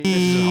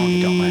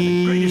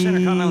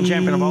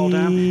champion of all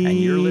time, and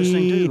you're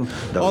listening to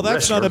the Oh,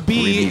 that's not a Wrestler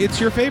B. Review.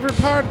 It's your favorite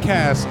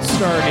podcast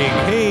starting.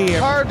 Hey,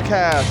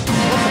 Hardcast.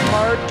 What's a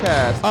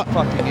hardcast?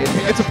 Fucking idiot.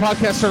 it's a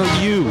podcast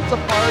starting you. It's a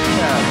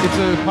hardcast. It's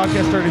a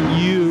podcast starting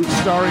you,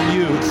 starring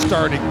you,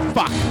 starting.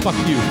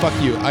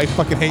 Fuck you. I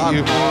fucking hate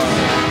you.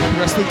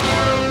 Wrestling.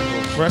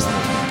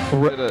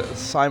 Did a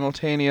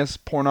simultaneous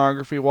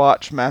pornography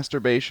watch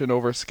masturbation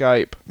over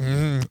Skype.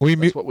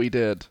 That's what we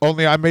did.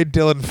 Only I made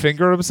Dylan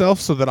finger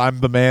himself so that I'm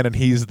the man and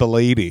he's the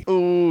lady.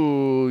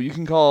 Ooh, you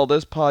can call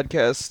this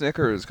podcast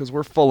Snickers because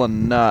we're full of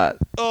nut.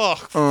 Ugh,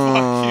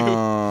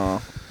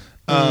 fuck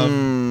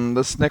you.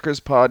 The Snickers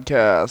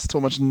podcast. So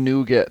much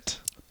nougat.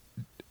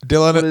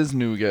 Dylan, What is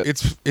nougat?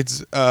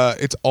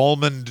 it's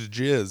almond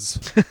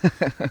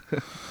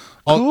jizz.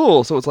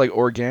 Cool. So it's like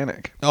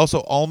organic.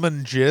 Also,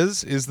 almond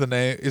jizz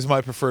is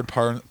my preferred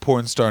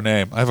porn star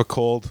name. I have a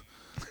cold.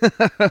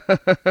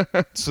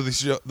 So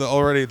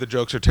already the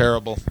jokes are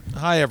terrible.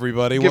 Hi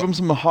everybody. Give him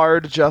some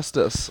hard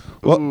justice.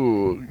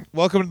 Ooh.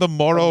 Welcome to the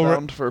Moro.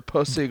 Bound for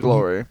pussy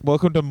glory.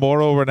 Welcome to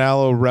Moro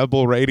Ronaldo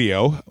Rebel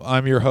Radio.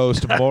 I'm your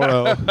host,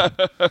 Moro.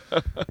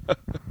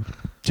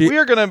 We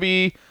are going to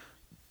be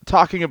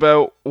talking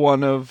about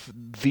one of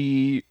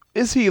the...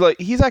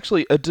 he's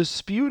actually a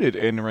disputed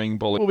in-ring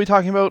bully. We'll be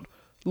talking about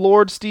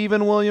Lord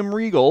Stephen William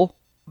Regal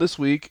this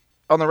week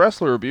on the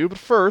Wrestler Review. But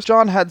first,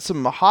 John had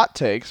some hot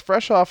takes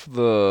fresh off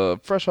the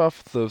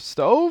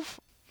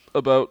stove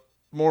about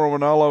Mauro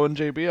Ranallo and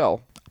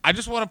JBL. I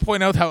just want to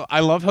point out how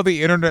I love how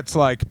the internet's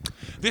like,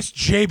 this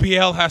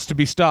JBL has to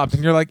be stopped.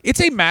 And you're like,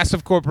 it's a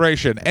massive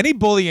corporation. Any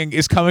bullying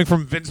is coming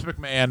from Vince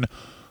McMahon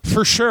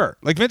for sure.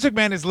 Like, Vince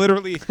McMahon is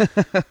literally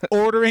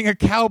ordering a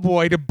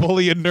cowboy to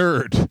bully a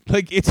nerd.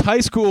 Like, it's high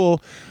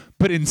school,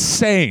 but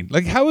insane.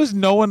 Like, how is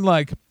no one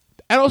like...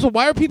 And also,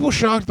 why are people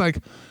shocked? Like,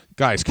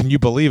 guys, can you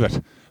believe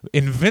it?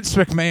 In Vince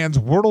McMahon's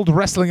World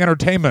Wrestling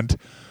Entertainment,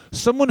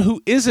 someone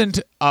who isn't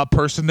a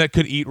person that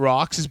could eat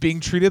rocks is being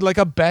treated like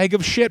a bag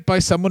of shit by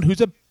someone who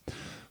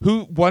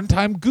one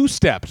time goose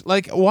stepped.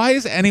 Like, why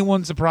is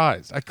anyone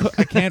surprised? I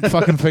can't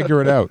fucking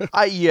figure it out.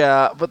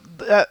 Yeah, but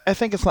I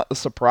think it's not the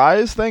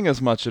surprise thing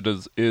as much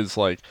as it is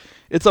like,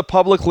 it's a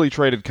publicly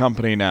traded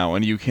company now,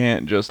 and you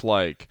can't just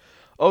like,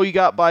 oh, you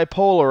got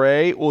bipolar,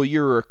 eh? Well,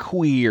 you're a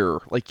queer.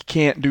 Like, you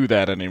can't do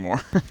that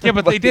anymore. Yeah,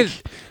 but like, they did.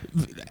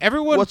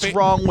 Everyone. What's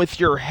wrong with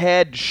your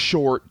head,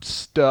 short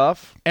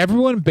stuff?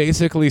 Everyone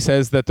basically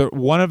says that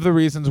one of the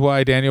reasons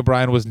why Daniel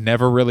Bryan was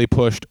never really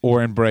pushed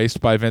or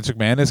embraced by Vince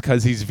McMahon is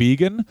because he's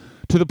vegan,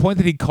 to the point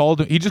that he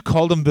just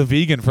called him the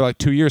vegan for like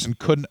 2 years and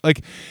couldn't,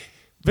 like,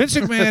 Vince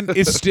McMahon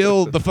is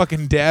still the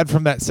fucking dad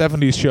from that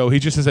 70s show. He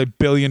just has $1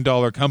 billion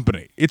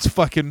company. It's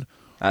fucking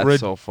ridiculous.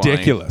 So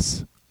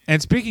funny. And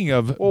speaking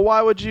of... Well,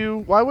 why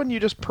wouldn't you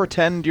just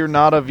pretend you're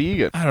not a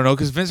vegan? I don't know,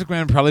 because Vince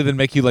McMahon probably then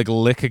make you, like,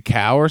 lick a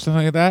cow or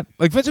something like that.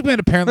 Like, Vince McMahon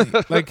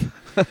apparently, like...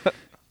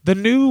 The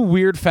new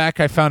weird fact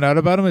I found out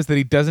about him is that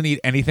he doesn't eat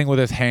anything with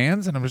his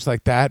hands, and I'm just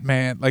like, that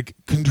man... Like,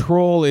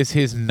 control is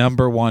his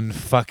number one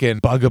fucking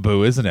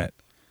bugaboo, isn't it?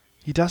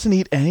 He doesn't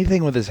eat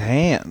anything with his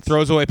hands.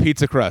 Throws away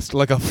pizza crust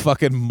like a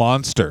fucking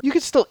monster. You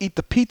could still eat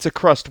the pizza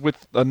crust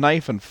with a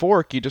knife and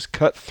fork. You just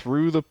cut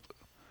through the...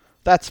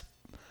 That's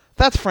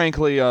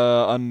frankly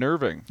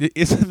unnerving.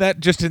 Isn't that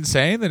just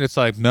insane? That it's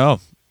like, no,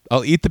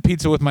 I'll eat the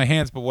pizza with my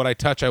hands, but what I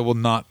touch, I will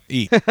not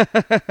eat.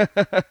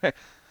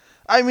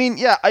 I mean,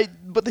 yeah,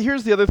 but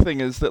here's the other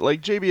thing is that,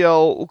 like,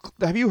 JBL...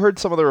 Have you heard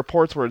some of the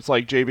reports where it's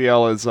like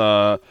JBL is...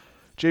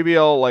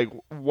 JBL, like,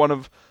 one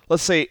of...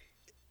 Let's say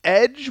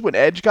Edge, when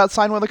Edge got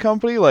signed with the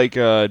company, like,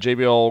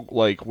 JBL,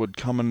 like, would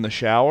come in the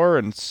shower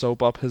and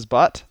soap up his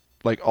butt,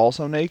 like,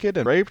 also naked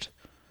and raped.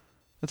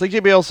 It's like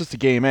JBL's just a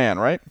gay man,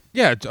 right?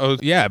 Yeah,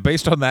 yeah.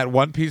 Based on that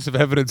one piece of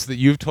evidence that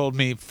you've told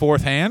me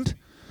fourth hand,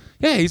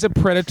 yeah, he's a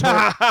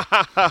predatory.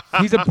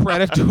 He's a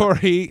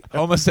predatory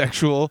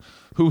homosexual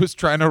who was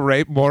trying to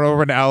rape Mauro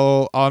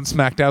Ranallo on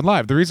SmackDown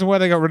Live. The reason why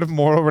they got rid of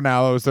Mauro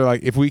Ranallo is they're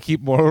like, if we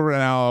keep Mauro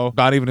Ranallo,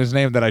 not even his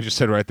name that I just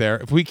said right there,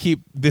 if we keep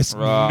this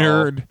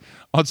nerd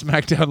on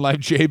SmackDown Live,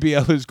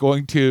 JBL is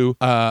going to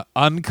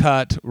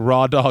uncut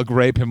raw dog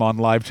rape him on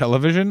live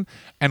television,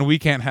 and we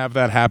can't have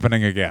that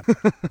happening again.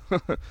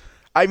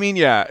 I mean,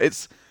 yeah,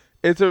 it's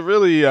a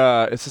really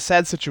it's a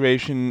sad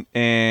situation,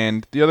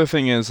 and the other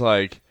thing is,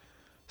 like,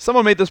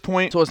 someone made this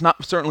point, so it's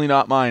certainly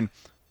not mine,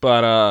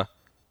 but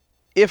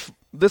if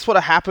this would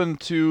have happened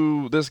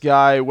to this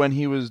guy when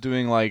he was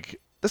doing,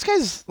 like, this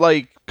guy's,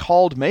 like,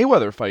 called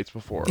Mayweather fights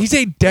before. He's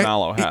a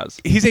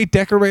He's a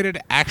decorated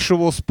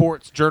actual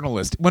sports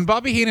journalist. When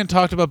Bobby Heenan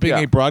talked about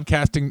being a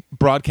broadcast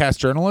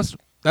journalist,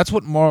 that's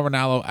what Mauro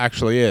Ranallo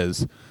actually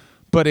is.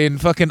 But in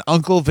fucking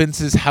Uncle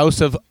Vince's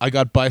house of I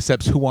got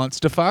biceps, who wants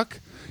to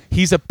fuck?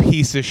 He's a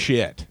piece of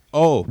shit.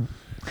 Oh,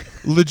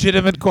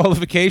 legitimate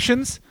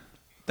qualifications?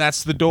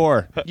 That's the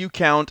door. You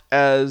count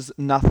as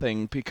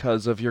nothing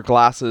because of your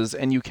glasses,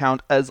 and you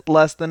count as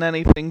less than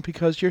anything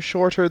because you're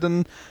shorter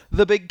than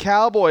the big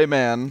cowboy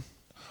man.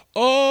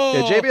 Oh!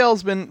 Yeah,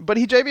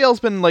 JBL's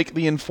been like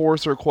the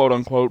enforcer, quote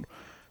unquote,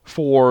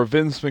 for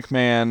Vince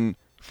McMahon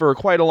for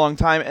quite a long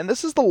time, and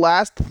this is the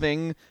last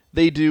thing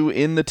they do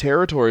in the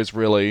territories,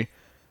 really,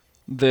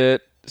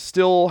 that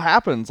still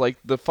happens. Like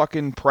the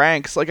fucking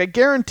pranks. Like I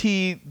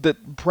guarantee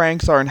that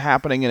pranks aren't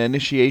happening and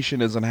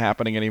initiation isn't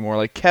happening anymore.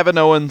 Like Kevin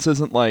Owens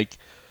isn't like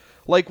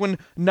when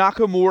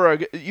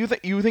Nakamura. You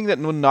think that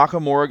when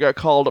Nakamura got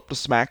called up to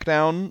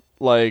SmackDown,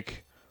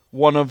 like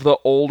one of the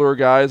older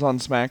guys on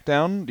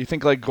SmackDown, do you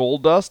think like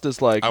Goldust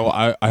is like,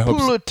 I hope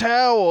pull a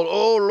towel?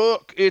 Oh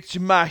look, it's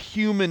my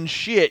human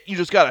shit. You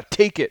just gotta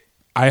take it.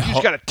 You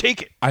just gotta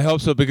take it. I hope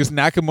so, because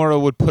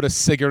Nakamura would put a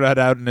cigarette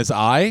out in his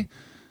eye.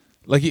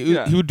 Like he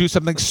would do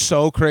something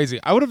so crazy.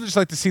 I would have just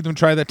liked to see them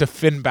try that to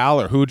Finn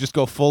Balor, who would just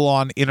go full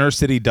on inner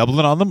city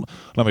Dublin on them.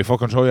 Let me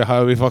fucking show you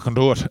how we fucking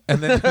do it,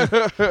 and then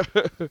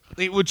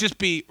it would just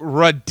be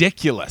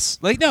ridiculous.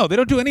 Like no, they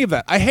don't do any of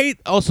that. I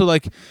hate also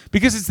like,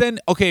 because it's then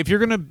okay if you're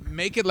gonna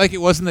make it like it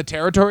was in the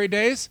territory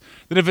days,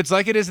 then if it's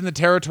like it is in the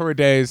territory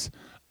days,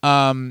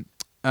 then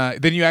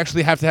you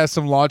actually have to have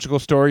some logical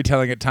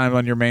storytelling at time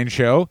on your main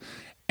show,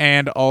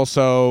 and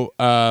also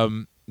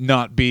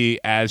not be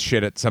as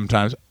shit at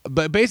sometimes.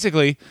 But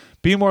basically,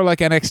 be more like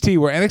NXT,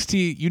 where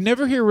NXT, you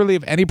never hear really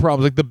of any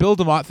problems. Like the Bill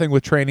DeMott thing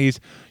with trainees,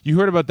 you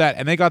heard about that,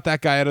 and they got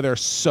that guy out of there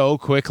so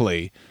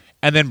quickly,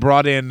 and then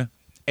brought in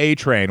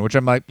A-Train, which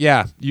I'm like,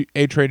 yeah,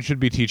 A-Train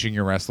should be teaching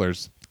your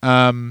wrestlers.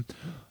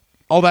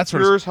 All that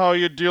sort of Here's how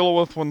you deal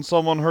with when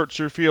someone hurts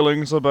your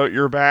feelings about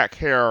your back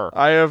hair.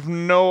 I have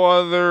no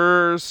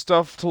other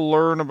stuff to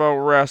learn about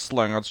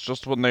wrestling. It's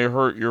just when they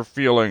hurt your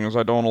feelings,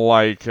 I don't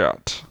like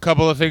it.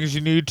 couple of things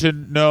you need to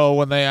know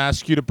when they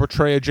ask you to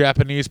portray a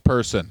Japanese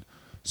person.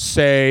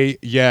 Say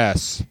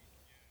yes.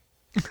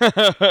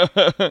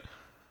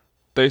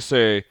 They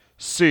say,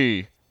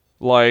 see,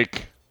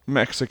 like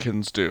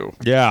Mexicans do.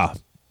 Yeah.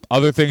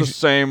 Other The things.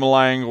 same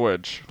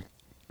language.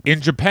 In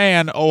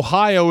Japan,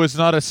 Ohio is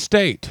not a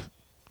state.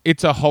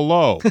 It's a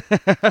hello.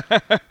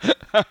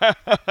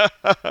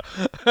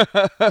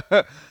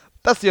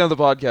 That's the end of the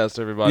podcast,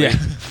 everybody. Yeah.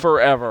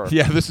 Forever.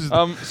 Yeah, this is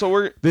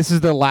this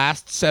is the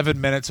last 7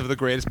 minutes of the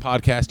greatest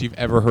podcast you've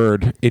ever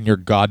heard in your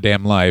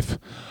goddamn life.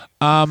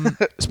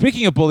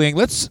 Speaking of bullying,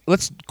 let's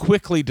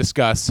quickly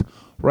discuss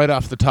right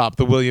off the top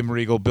the William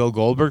Regal Bill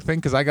Goldberg thing,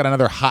 because I got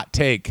another hot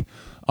take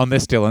on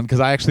this, Dylan,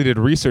 because I actually did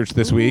research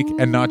this week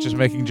and not just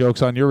making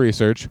jokes on your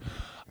research.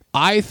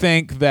 I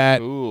think that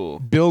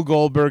Bill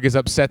Goldberg is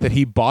upset that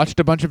he botched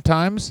a bunch of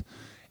times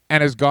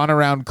and has gone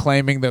around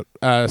claiming that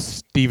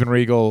Steven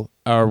Regal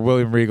or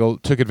William Regal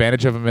took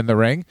advantage of him in the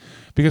ring,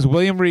 because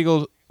William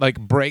Regal like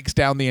breaks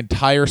down the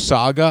entire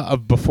saga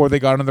of before they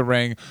got in the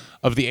ring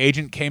of the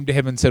agent came to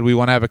him and said, we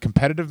want to have a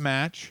competitive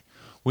match.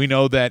 We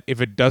know that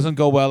if it doesn't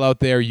go well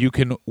out there, you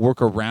can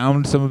work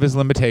around some of his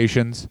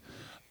limitations.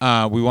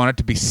 We want it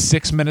to be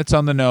 6 minutes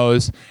on the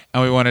nose,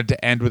 and we want it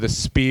to end with a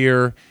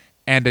spear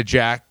and a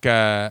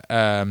jackhammer.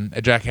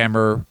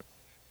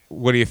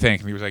 What do you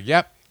think? And he was like,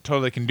 yep,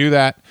 totally can do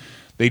that.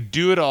 They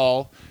do it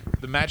all.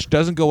 The match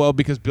doesn't go well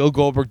because Bill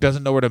Goldberg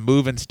doesn't know where to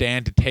move and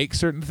stand to take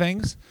certain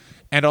things,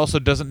 and also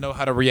doesn't know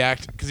how to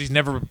react because he's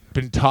never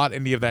been taught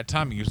any of that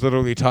timing. He was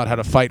literally taught how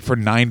to fight for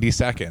 90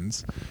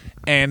 seconds.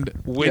 And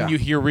when you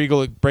hear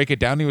Regal break it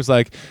down, he was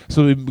like,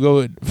 so we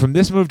go from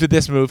this move to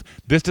this move.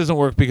 This doesn't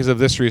work because of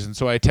this reason,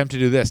 so I attempt to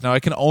do this. Now,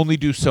 I can only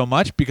do so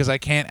much because I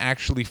can't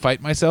actually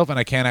fight myself and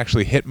I can't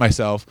actually hit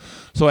myself.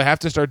 So I have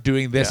to start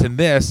doing this and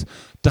this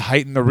to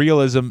heighten the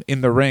realism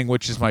in the ring,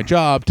 which is my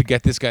job, to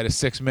get this guy to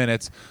 6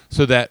 minutes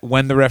so that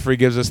when the referee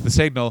gives us the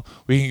signal,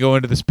 we can go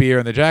into the spear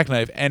and the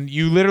jackknife. And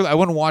you literally, I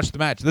wouldn't watch the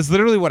match. That's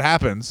literally what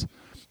happens.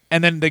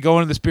 And then they go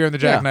into the spear and the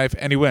jackknife,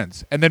 and he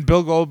wins. And then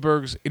Bill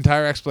Goldberg's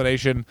entire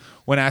explanation,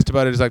 when asked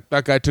about it, is like,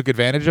 that guy took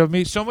advantage of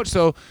me. So much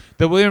so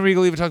that William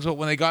Regal even talks about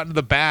when they got into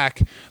the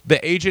back, the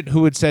agent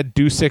who had said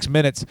do 6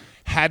 minutes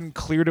hadn't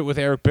cleared it with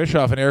Eric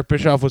Bischoff, and Eric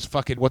Bischoff was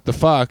fucking what the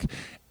fuck.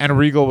 And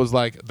Regal was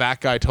like,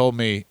 that guy told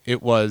me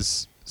it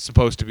was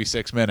supposed to be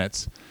 6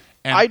 minutes.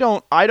 And I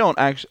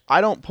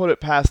don't put it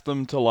past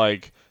them to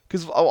like,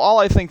 because all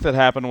I think that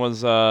happened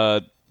was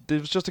it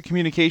was just a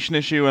communication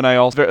issue, and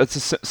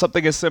it's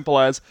something as simple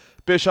as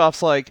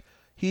Bischoff's like,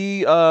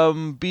 he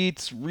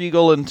beats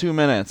Regal in 2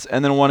 minutes,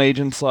 and then one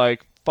agent's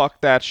like,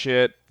 fuck that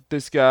shit,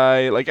 this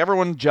guy, like,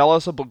 everyone's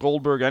jealous of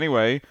Goldberg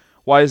anyway,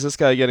 why is this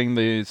guy getting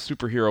the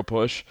superhero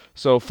push,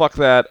 so fuck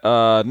that,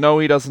 no,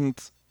 he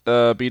doesn't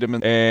beat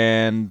him,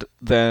 and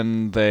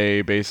then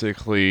they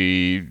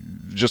basically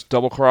just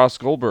double-cross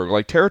Goldberg,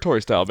 like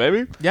territory style,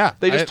 baby. Yeah.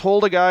 They just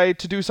told a guy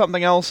to do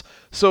something else,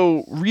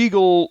 so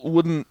Regal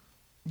wouldn't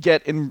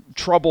get in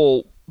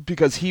trouble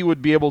because he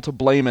would be able to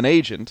blame an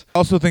agent.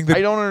 Also think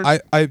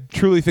that I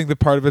truly think that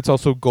part of it's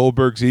also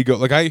Goldberg's ego.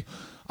 Like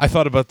I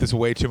thought about this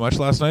way too much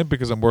last night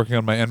because I'm working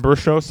on my Edinburgh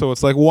show, so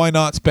it's like, why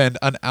not spend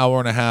an hour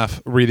and a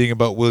half reading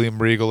about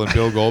William Regal and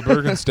Bill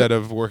Goldberg instead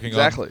of working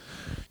on...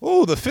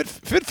 Oh, the Fit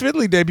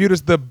Fiddly debuted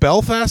as the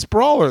Belfast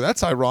Brawler.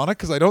 That's ironic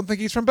because I don't think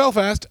he's from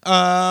Belfast.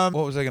 What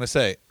was I going to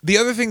say? The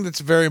other thing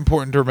that's very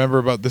important to remember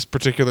about this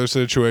particular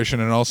situation,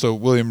 and also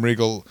William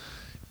Regal,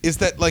 is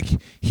that like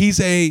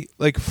he's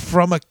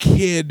from a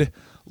kid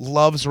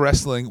loves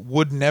wrestling,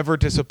 would never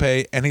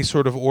disobey any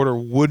sort of order,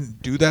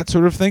 wouldn't do that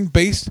sort of thing,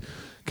 based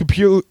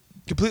completely,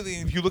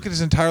 if you look at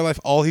his entire life,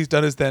 all he's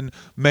done is then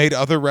made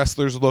other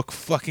wrestlers look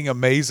fucking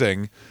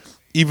amazing,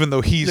 even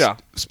though he's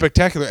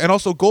spectacular. And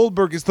also,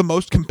 Goldberg is the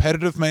most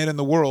competitive man in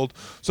the world,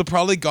 so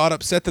probably got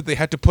upset that they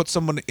had to put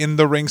someone in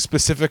the ring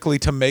specifically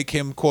to make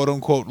him,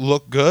 quote-unquote,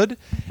 look good,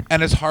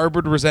 and has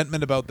harbored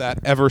resentment about that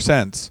ever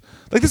since.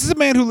 Like, this is a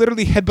man who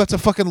literally headbutts a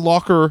fucking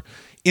locker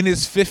in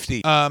his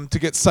 50s to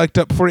get psyched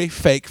up for a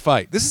fake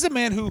fight. This is a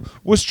man who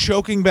was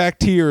choking back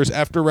tears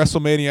after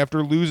WrestleMania,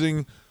 after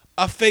losing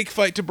a fake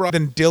fight to Brock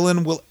than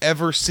Dylan will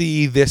ever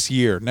see this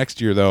year.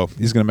 Next year, though,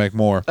 he's going to make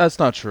more. That's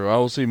not true. I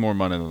will see more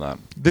money than that.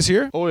 This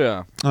year? Oh,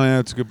 yeah. Oh, yeah,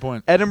 that's a good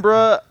point.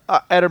 Edinburgh,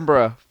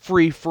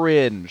 Free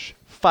Fringe,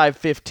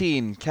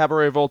 5:15,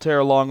 Cabaret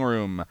Voltaire Long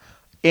Room.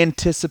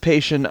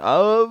 Anticipation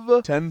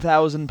of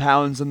 10,000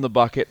 pounds in the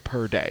bucket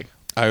per day.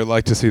 I would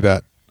like to see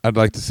that. I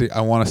want to see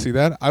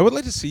that. I would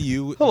like to see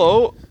you.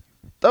 Hello.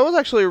 That was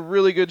actually a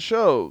really good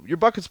show. Your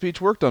bucket speech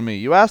worked on me.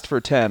 You asked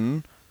for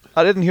 10.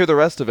 I didn't hear the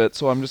rest of it,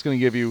 so I'm just going to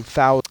give you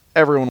 1,000.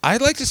 Everyone.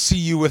 I'd like to see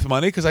you with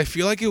money because I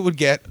feel like it would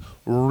get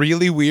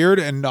really weird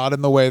and not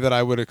in the way that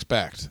I would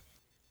expect.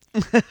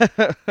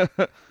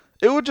 It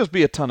would just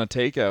be a ton of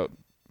takeout.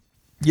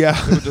 Yeah.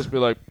 It would just be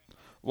like,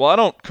 well, I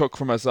don't cook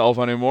for myself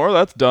anymore.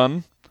 That's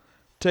done.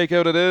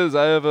 Takeout it is.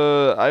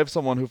 I have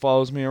someone who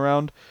follows me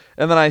around,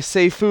 and then I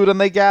say food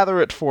and they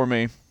gather it for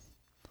me.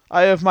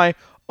 I have my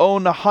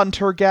own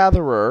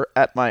hunter-gatherer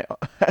at my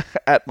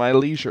at my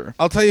leisure.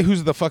 I'll tell you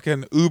who's the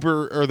fucking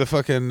Uber or the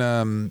fucking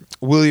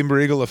William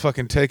Regal of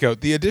fucking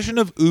takeout. The addition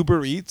of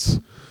Uber Eats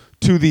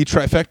to the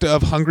trifecta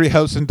of Hungry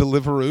House and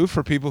Deliveroo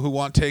for people who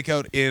want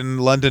takeout in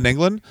London,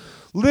 England,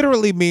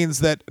 literally means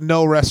that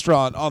no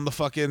restaurant on the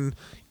fucking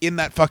in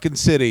that fucking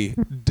city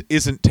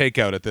isn't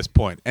takeout at this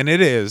point, and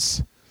it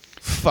is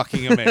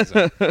fucking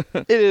amazing.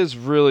 It is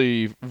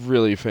really,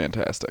 really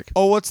fantastic.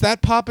 Oh, what's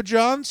that, Papa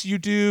John's? You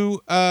do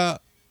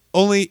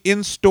only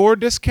in-store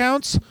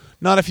discounts?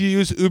 Not if you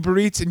use Uber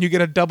Eats and you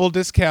get a double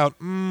discount.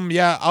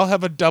 Yeah, I'll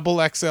have a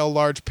double XL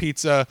large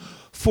pizza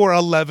for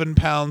 11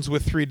 pounds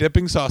with 3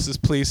 dipping sauces,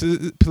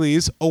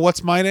 please. Oh,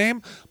 what's my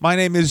name? My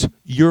name is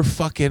Your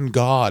Fucking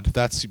God.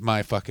 That's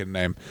my fucking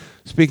name.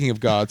 Speaking of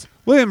gods,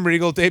 William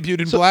Regal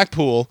debuted in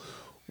Blackpool,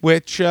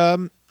 which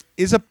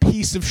is a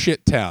piece of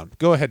shit town.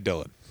 Go ahead,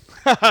 Dylan.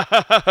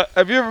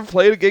 Have you ever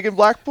played a gig in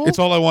Blackpool? It's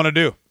all I want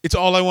to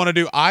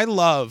do. I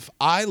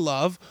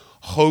love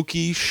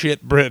hokey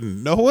shit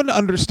Britain. No one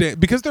understands,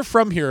 because they're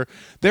from here,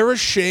 they're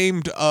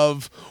ashamed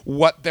of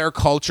what their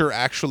culture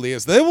actually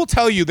is. They will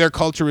tell you their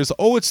culture is,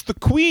 oh, it's the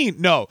Queen.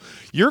 No,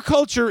 your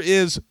culture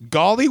is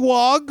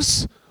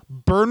gollywogs,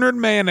 Bernard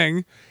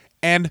Manning,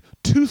 and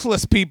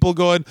toothless people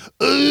going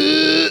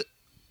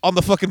on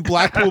the fucking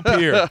Blackpool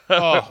Pier.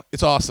 Oh,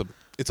 it's awesome.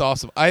 It's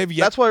awesome.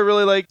 That's why I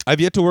really like. I've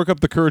yet to work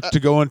up the courage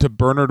to go into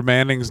Bernard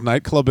Manning's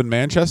nightclub in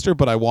Manchester,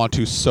 but I want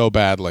to so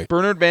badly.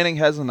 Bernard Manning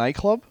has a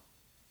nightclub?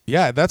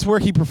 Yeah, that's where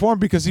he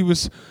performed because he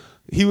was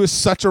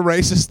such a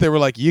racist. They were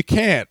like, you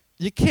can't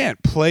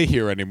play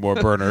here anymore,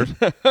 Bernard.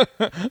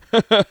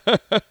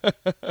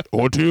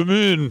 What do you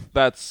mean?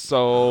 That's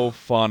so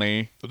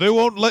funny. They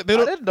won't let. I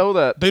didn't know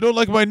that. They don't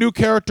like my new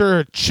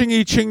character,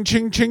 Chingy Ching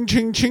Ching Ching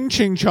Ching Ching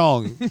Ching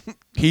Chong.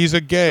 He's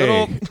a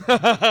gay. That's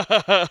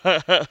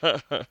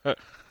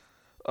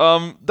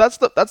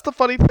the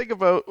funny thing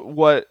about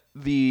what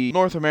the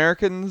North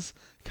Americans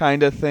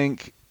kind of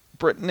think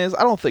Britain is.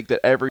 I don't think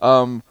that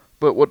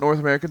but what North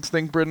Americans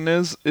think Britain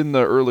is in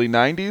the early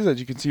 90s, as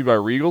you can see by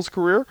Regal's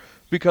career,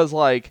 because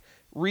like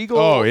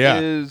Regal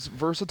is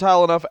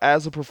versatile enough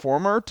as a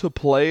performer to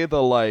play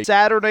the like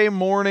Saturday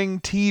morning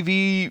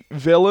TV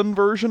villain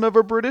version of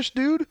a British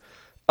dude.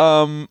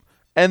 And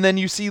then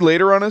you see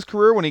later on his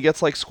career when he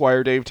gets like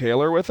Squire Dave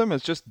Taylor with him,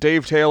 it's just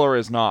Dave Taylor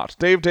is not.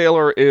 Dave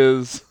Taylor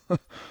is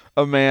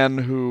a man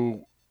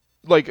who,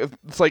 like,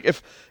 it's like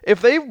if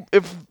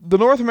the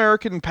North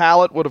American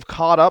palate would have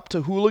caught up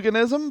to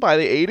hooliganism by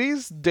the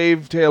 80s,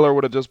 Dave Taylor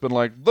would have just been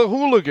like, the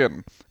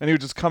hooligan, and he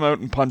would just come out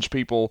and punch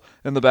people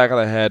in the back of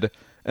the head,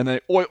 and then,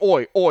 oi,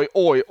 oi, oi,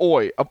 oi,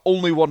 oi, I'm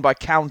only one by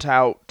count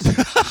out. Is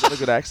that a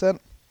good accent?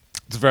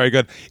 It's very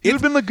good. He would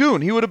have been the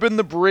goon. He would have been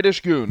the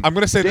British goon. I'm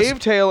going to say Dave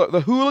Taylor,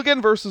 the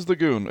hooligan versus the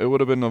goon. It would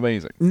have been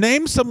amazing.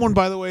 Name someone,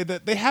 by the way,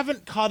 that they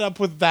haven't caught up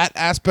with that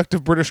aspect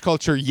of British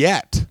culture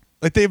yet.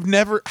 Like, they've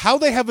never... How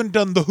they haven't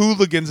done the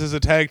hooligans as a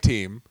tag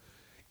team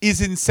is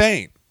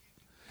insane.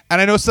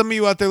 And I know some of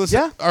you out there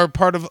listening are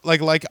part of,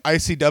 like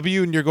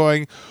ICW, and you're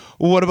going,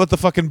 well, what about the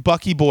fucking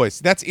Bucky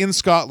Boys? That's in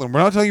Scotland. We're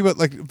not talking about,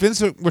 like,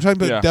 Vince... We're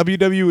talking about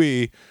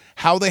WWE,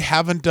 how they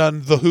haven't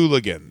done the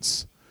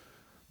hooligans.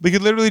 They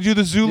could literally do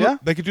the Zulu... Yeah.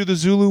 They could do the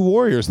Zulu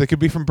Warriors. They could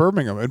be from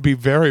Birmingham. It'd be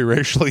very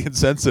racially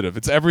insensitive.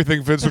 It's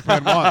everything Vince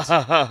McMahon wants.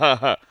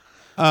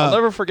 I'll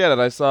never forget it.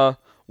 I saw...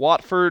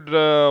 Watford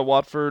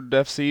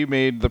FC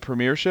made the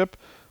premiership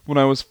when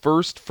I was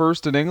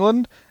first in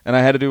England, and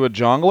I had to do a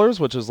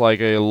Jongleurs, which is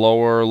like a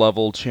lower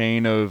level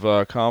chain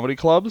of comedy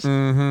clubs,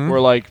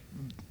 where like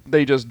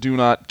they just do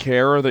not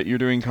care that you're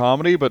doing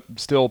comedy, but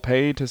still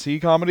pay to see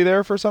comedy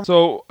there for some.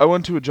 So I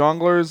went to a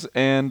Jongleurs,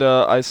 and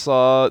I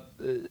saw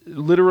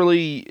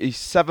literally a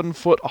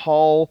 7-foot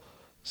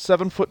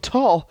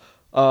tall,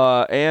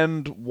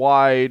 and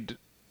wide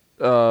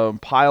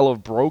pile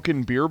of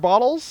broken beer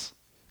bottles.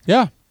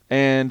 Yeah.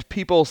 And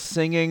people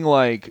singing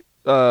like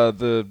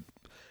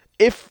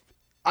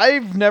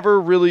I've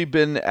never really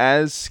been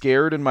as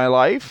scared in my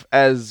life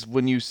as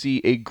when you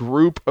see a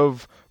group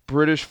of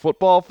British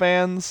football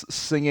fans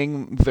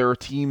singing their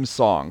team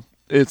song.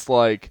 It's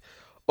like,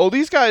 oh,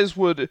 these guys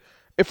would,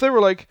 if they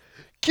were like,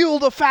 kill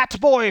the fat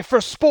boy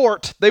for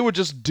sport, they would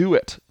just do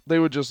it. They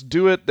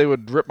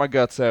would rip my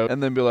guts out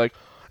and then be like,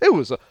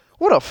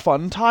 what a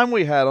fun time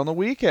we had on the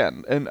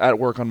weekend and at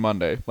work on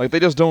Monday. Like,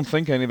 they just don't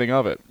think anything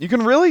of it. You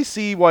can really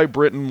see why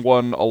Britain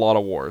won a lot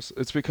of wars.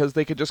 It's because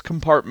they could just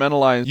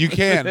compartmentalize. You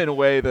can in a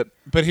way that.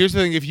 But here's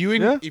the thing: if you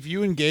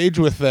engage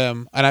with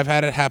them, and I've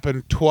had it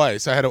happen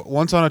twice. I had it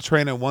once on a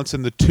train and once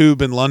in the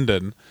tube in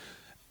London.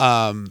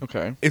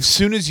 Okay. As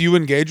soon as you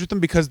engage with them,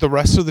 because the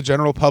rest of the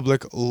general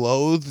public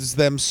loathes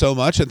them so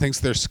much and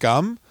thinks they're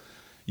scum,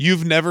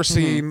 you've never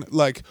seen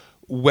like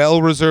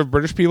well-reserved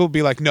British people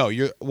be like, no,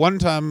 you're. One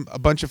time, a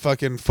bunch of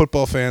fucking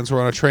football fans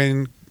were on a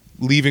train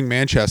leaving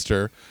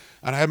Manchester,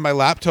 and I had my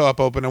laptop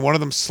open, and one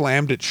of them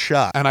slammed it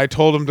shut, and I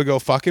told him to go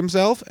fuck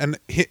himself, and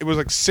it was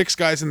like 6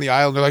 guys in the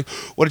aisle, and they're like,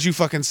 what did you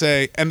fucking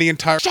say? And the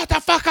entire, shut the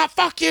fuck up,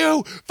 fuck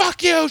you,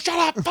 shut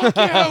up, fuck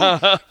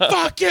you,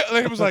 fuck you.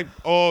 And it was like,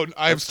 oh,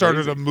 I've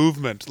started a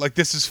movement. Like,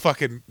 this is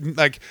fucking,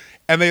 like,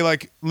 and they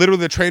like,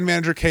 literally the train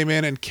manager came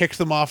in and kicked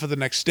them off at the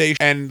next station,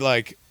 and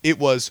like, it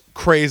was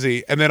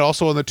crazy. And then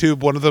also on the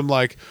tube, one of them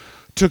like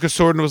took a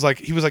sword and was like,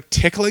 he was like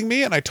tickling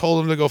me, and I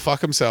told him to go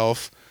fuck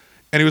himself,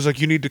 and he was like,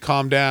 you need to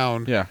calm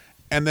down. Yeah.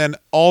 And then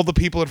all the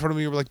people in front of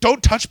me were like,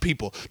 don't touch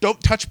people,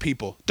 don't touch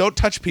people, don't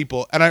touch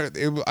people. And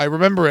I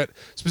remember it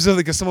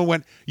specifically because someone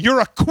went, you're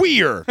a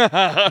queer.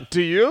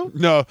 Do you?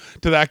 No,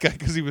 to that guy,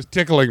 because he was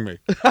tickling me.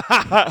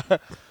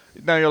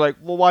 Now you're like,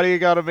 well, why do you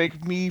gotta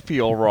make me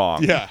feel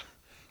wrong? Yeah.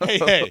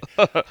 Hey,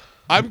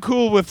 I'm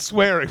cool with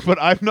swearing, but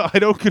I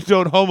don't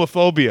condone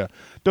homophobia.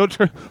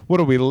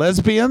 What are we,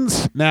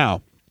 lesbians?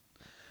 Now.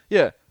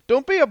 Yeah.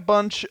 Don't be a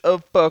bunch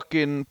of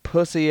fucking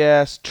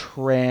pussy-ass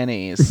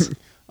trannies.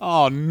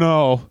 Oh,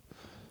 no.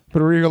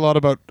 But reading a lot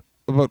about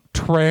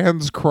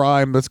trans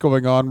crime that's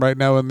going on right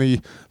now in the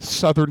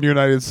southern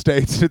United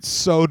States. It's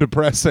so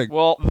depressing.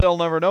 Well, they'll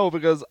never know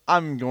because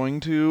I'm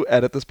going to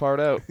edit this part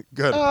out.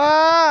 Good.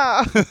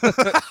 Ah!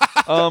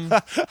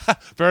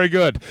 Very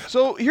good.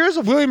 So here's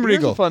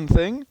a fun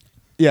thing.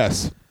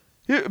 Yes.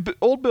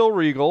 Old Bill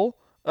Regal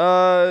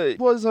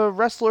was a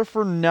wrestler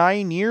for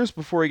 9 years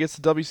before he gets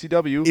to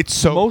WCW.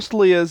 It's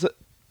mostly as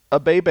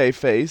a baby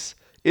face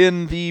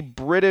in the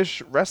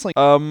British wrestling,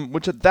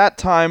 which at that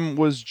time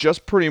was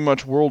just pretty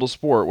much World of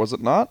Sport, was it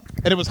not?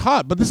 And it was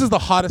hot, but this is the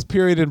hottest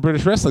period in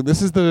British wrestling.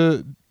 This is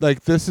the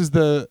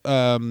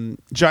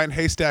Giant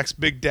Haystacks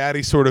Big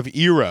Daddy sort of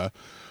era.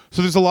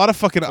 So there's a lot of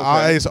fucking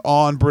eyes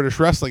on British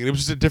wrestling. And it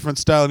was just a different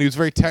style, and he was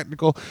very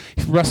technical.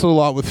 He wrestled a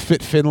lot with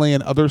Fit Finlay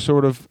and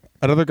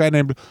another guy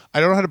named, I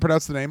don't know how to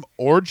pronounce the name,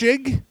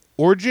 Orjig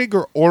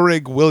or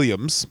Orig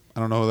Williams. I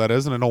don't know who that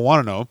is, and I don't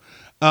want to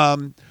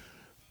know.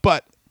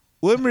 But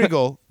William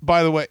Regal,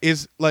 by the way,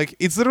 is like,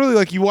 it's literally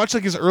like you watch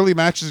like his early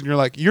matches and you're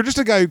like, you're just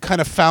a guy who kind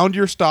of found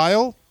your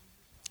style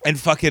and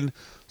fucking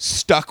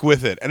stuck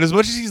with it. And as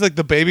much as he's like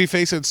the baby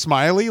face and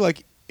smiley,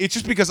 like, it's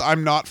just because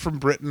I'm not from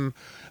Britain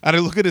and I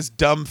look at his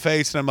dumb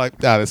face and I'm like,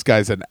 this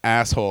guy's an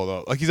asshole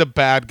though. Like, he's a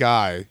bad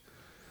guy.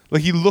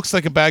 Like, he looks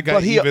like a bad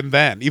guy even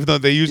though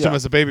they used him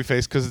as a baby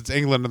face because it's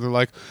England and they're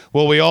like,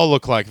 well, we all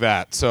look like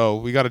that, so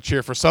we got to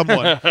cheer for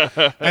someone.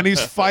 And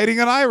he's fighting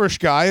an Irish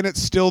guy and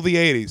it's still the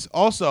 80s.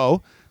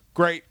 Also,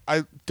 great.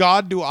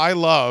 God, do I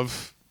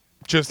love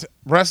just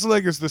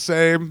wrestling is the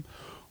same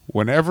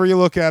whenever you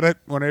look at it,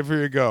 whenever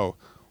you go.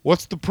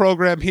 What's the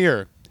program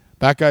here?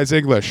 That guy's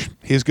English.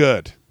 He's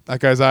good. That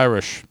guy's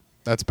Irish.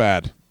 That's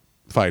bad.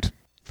 Fight.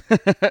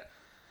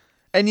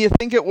 And you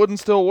think it wouldn't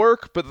still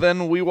work, but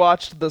then we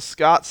watched the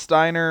Scott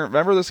Steiner.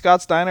 Remember the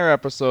Scott Steiner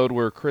episode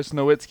where Chris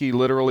Nowitzki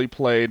literally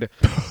played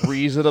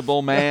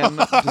reasonable man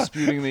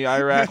disputing the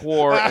Iraq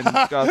War, and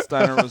Scott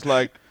Steiner was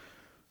like,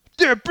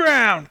 "They're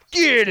brown,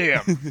 get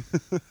him."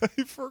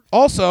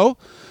 Also,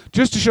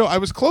 just to show, I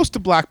was close to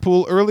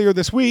Blackpool earlier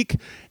this week,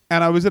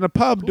 and I was in a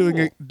pub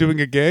doing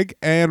a gig,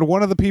 and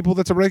one of the people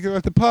that's a regular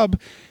at the pub,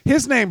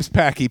 his name's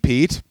Packy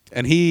Pete,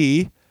 and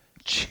he...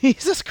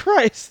 Jesus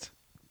Christ.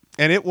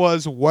 And it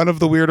was one of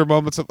the weirder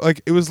moments of,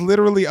 like, it was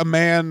literally a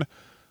man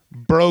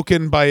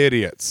broken by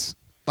idiots.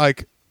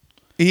 Like,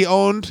 he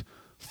owned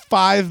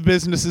 5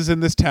 businesses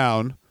in this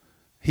town.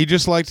 He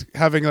just liked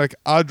having, like,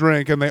 a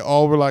drink, and they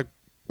all were like,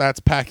 that's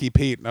Packy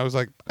Pete. And I was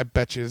like, I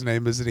bet you his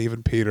name isn't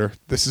even Peter.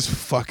 This is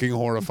fucking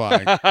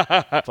horrifying.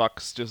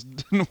 Fucks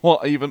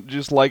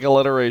just like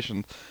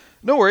alliteration.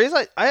 No worries.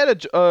 I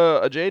had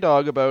a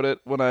J-Dog about it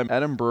when I'm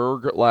at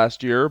Edinburgh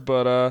last year,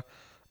 but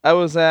I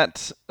was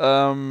at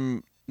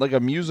like a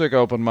music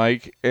open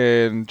mic,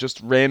 and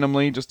just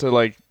randomly, just to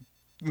like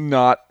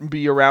not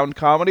be around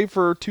comedy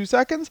for 2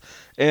 seconds,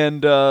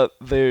 and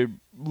they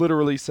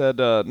literally said,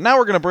 "Now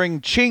we're gonna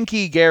bring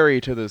Chinky Gary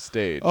to the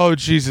stage." Oh,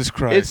 Jesus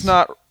Christ!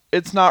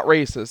 It's not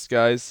racist,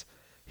 guys.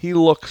 He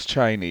looks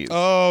Chinese.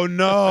 Oh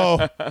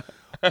no!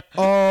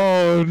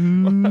 Oh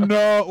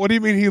no! What do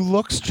you mean he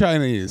looks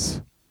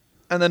Chinese?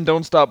 And then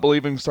Don't Stop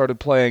Believing started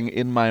playing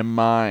in my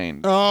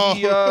mind.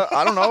 Oh.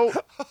 I don't know.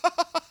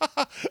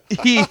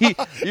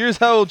 Here's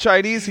how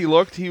Chinese he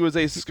looked. He was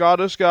a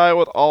Scottish guy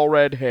with all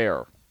red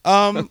hair.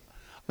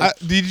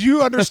 Did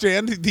you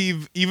understand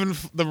the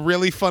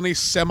really funny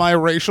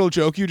semi-racial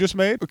joke you just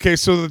made? Okay,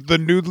 so the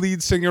nude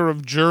lead singer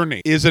of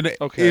Journey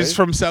is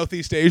from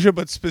Southeast Asia,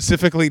 but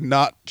specifically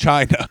not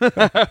China.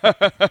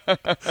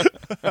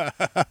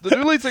 The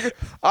nude lead singer.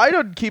 I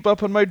don't keep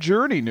up on my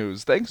Journey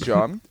news. Thanks,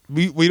 John.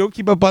 We don't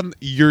keep up on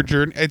your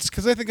Journey. It's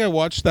because I think I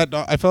watched that.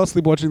 I fell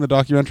asleep watching the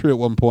documentary at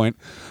one point,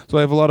 so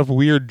I have a lot of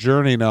weird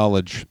Journey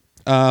knowledge.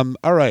 All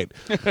right.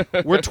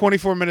 We're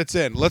 24 minutes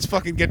in. Let's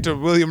fucking get to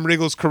William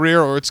Regal's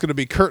career, or it's going to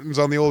be curtains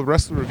on the old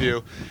wrestling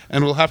review,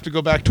 and we'll have to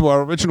go back to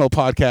our original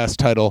podcast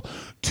title,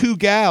 Two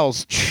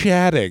Gals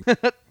Chatting.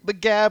 The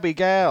Gabby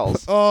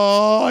Gals.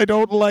 Oh, I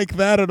don't like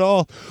that at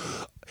all.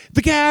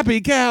 The Gabby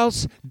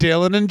Gals,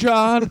 Dylan and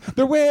John,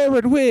 they're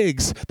wearing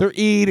wigs. They're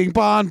eating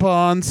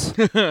bonbons.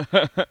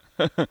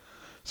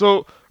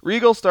 So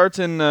Regal starts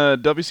in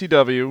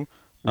WCW.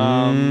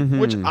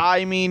 Which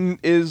I mean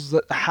is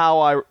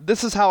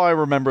this is how I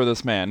remember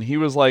this man. He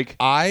was like,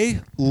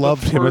 I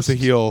loved him as a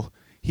heel.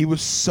 He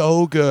was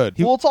so good.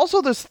 Well, it's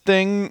also this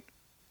thing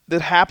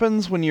that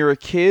happens when you're a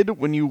kid,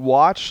 when you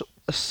watch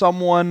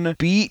someone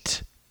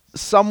beat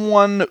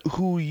someone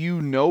who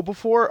you know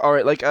before. All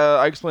right, like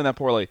I explained that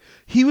poorly.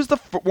 He was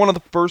one of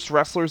the first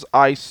wrestlers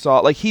I saw.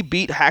 Like he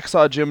beat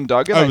Hacksaw Jim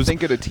Duggan, I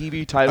think, at a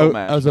TV title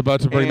match. I was about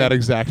to bring that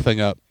exact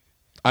thing up.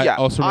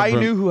 I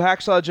knew who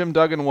Hacksaw Jim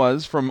Duggan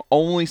was from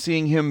only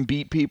seeing him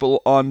beat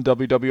people on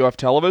WWF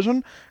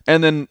television,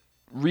 and then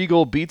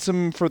Regal beats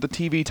him for the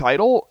TV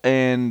title,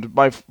 and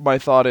my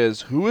thought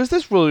is, who is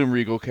this William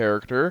Regal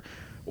character?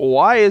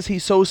 Why is he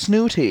so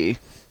snooty?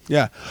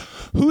 Yeah.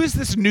 Who is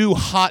this new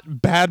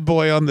hot bad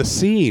boy on the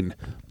scene?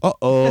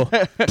 Uh-oh.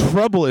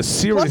 Trouble is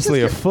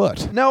seriously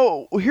afoot.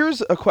 Now,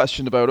 here's a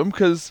question about him,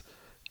 because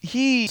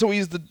he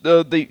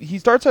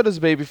starts out as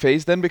a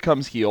babyface, then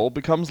becomes heel,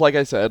 becomes, like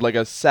I said, like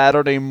a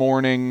Saturday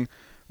morning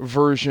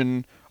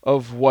version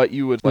of what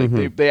you would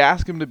like. They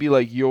ask him to be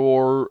like,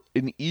 you're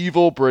an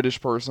evil British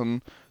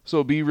person,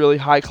 so be really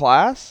high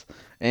class,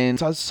 and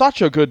does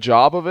such a good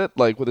job of it,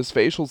 like with his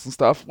facials and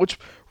stuff, which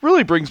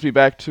really brings me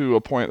back to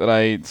a point that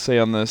I say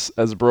on this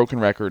as a broken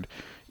record.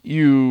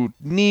 You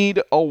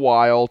need a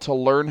while to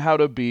learn how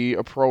to be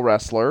a pro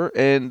wrestler,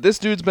 and this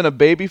dude's been a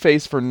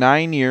babyface for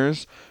 9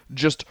 years,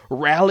 just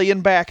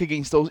rallying back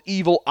against those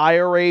evil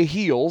IRA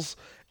heels,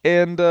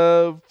 and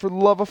for the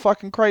love of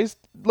fucking Christ,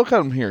 look at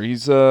him here.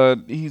 He's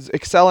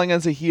excelling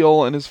as a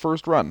heel in his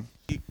first run.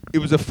 It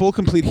was a full,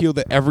 complete heel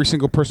that every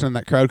single person in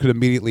that crowd could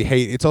immediately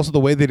hate. It's also the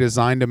way they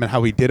designed him and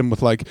how he did him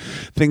with like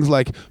things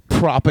like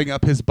propping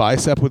up his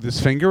bicep with his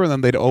finger, and then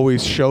they'd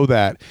always show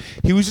that.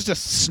 He was just a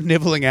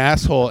sniveling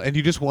asshole, and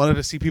you just wanted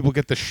to see people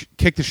get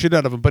kick the shit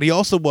out of him. But he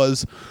also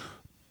was,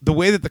 the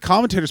way that the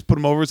commentators put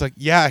him over is like,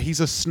 yeah, he's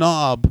a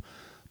snob,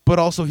 but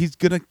also he's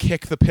going to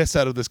kick the piss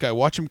out of this guy.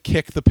 Watch him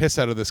kick the piss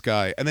out of this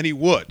guy. And then he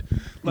would.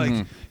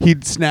 Like,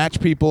 he'd snatch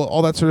people,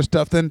 all that sort of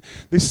stuff. Then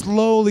they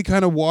slowly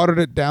kind of watered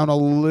it down a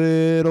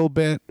little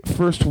bit.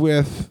 First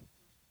with,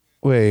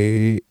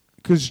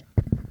 because,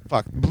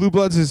 Blue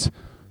Bloods is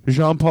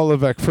Jean-Paul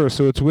Levesque first,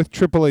 so it's with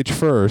Triple H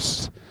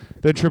first.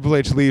 Then Triple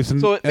H leaves,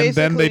 and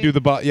then they do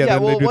the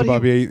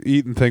Bobby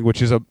Eaton thing,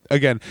 which is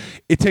again,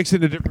 it takes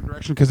it in a different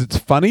direction because it's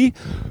funny,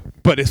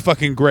 but it's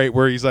fucking great.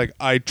 Where he's like,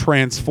 I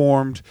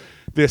transformed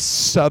this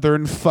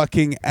southern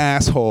fucking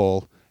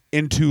asshole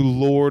into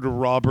Lord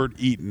Robert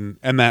Eaton,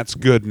 and that's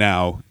good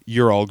now.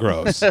 You're all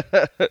gross.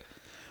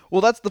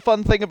 Well, that's the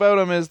fun thing about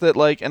him is that,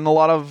 like, and a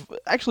lot of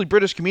actually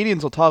British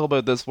comedians will talk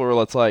about this, where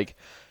it's like,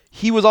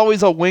 he was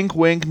always a wink,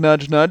 wink,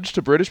 nudge, nudge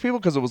to British people,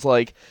 because it was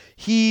like,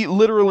 they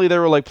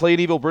were like, play an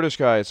evil British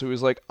guy. So he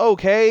was like,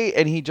 okay,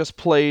 and he just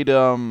played,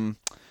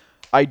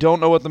 I don't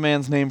know what the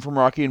man's name from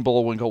Rocky and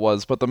Bullwinkle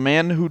was, but the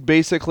man who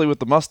basically, with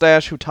the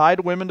mustache, who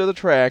tied women to the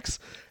tracks,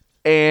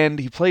 and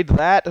he played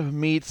that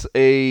meets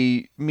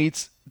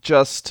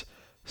just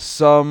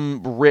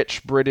some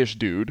rich British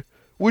dude.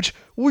 Which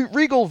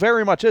Regal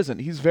very much isn't.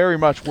 He's very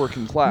much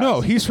working class. No,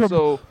 he's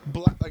from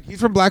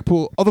he's from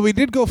Blackpool. Although he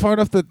did go far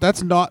enough that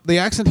that's not the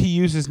accent he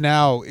uses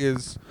now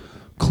is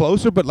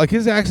closer, but like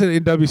his accent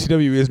in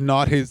WCW is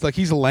not his. Like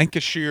he's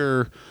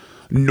Lancashire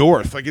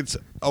North. Like it's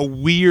a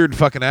weird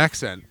fucking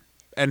accent,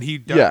 and he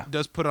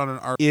does put on an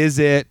art. Is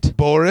it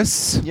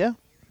Boris? Yeah.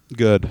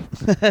 Good.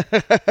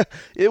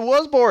 It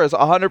was Boris.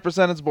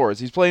 100% it's Boris.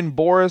 He's playing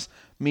Boris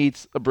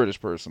meets a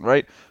British person,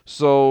 right?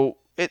 So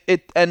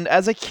And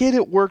as a kid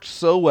it worked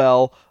so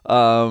well.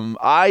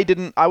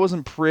 I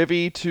wasn't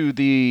privy to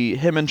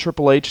him and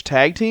Triple H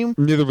tag team.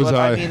 Neither was but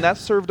I. I mean, that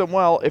served him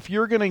well. If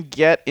you're gonna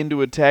get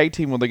into a tag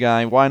team with a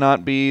guy, why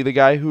not be the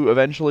guy who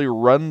eventually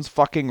runs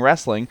fucking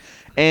wrestling?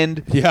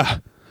 And Yeah.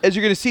 as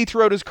you're gonna see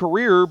throughout his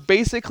career,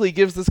 basically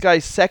gives this guy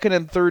second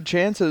and third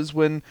chances.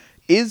 When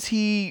is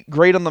he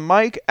great on the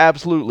mic?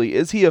 Absolutely.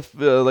 Is he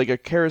like a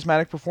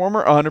charismatic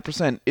performer?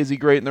 100%. Is he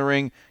great in the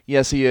ring?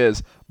 Yes, he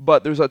is.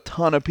 But there's a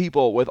ton of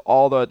people with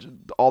all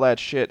that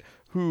shit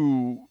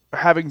who,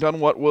 having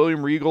done what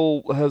William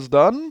Regal has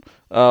done,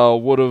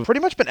 would have pretty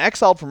much been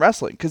exiled from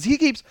wrestling. Because he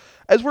keeps,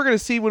 as we're going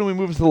to see when we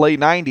move to the late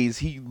 90s,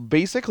 he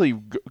basically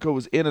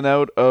goes in and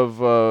out of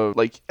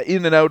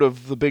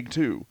the big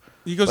two.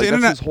 He goes like, in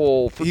and out. His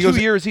whole, for 2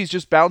 years, he's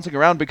just bouncing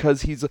around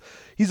because he's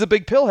a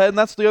big pillhead, and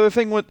that's the other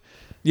thing with...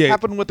 Yeah.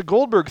 happened with the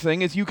Goldberg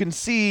thing is you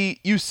see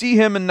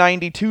him in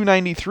 92,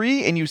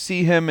 93, and you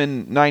see him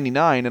in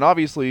 99, and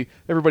obviously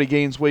everybody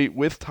gains weight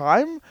with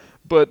time,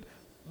 but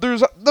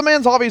the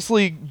man's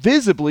obviously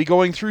visibly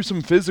going through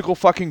some physical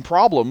fucking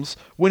problems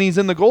when he's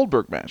in the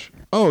Goldberg match.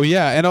 Oh,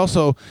 yeah, and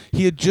also,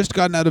 he had just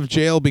gotten out of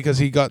jail because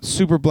he got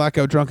super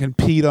blackout drunk and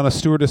peed on a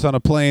stewardess on a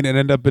plane and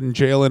ended up in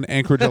jail in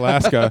Anchorage,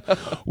 Alaska,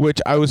 which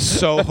I was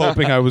so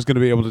hoping I was going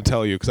to be able to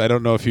tell you, because I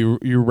don't know if you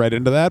read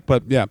into that,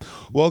 but yeah.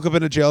 Woke up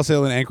in a jail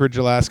cell in Anchorage,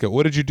 Alaska.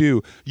 What did you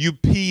do? You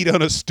peed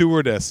on a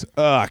stewardess.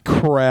 Ugh,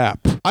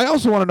 crap. I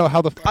also want to know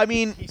how the... I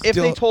mean, if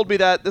they told me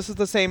that, this is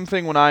the same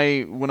thing when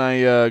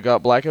I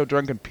got blackout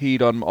drunk and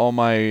peed on all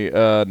my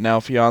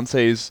now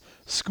fiance's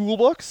school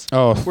books,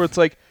 where it's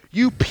like,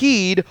 you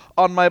peed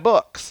on my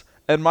books.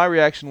 And my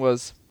reaction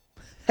was,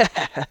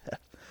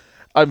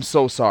 I'm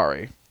so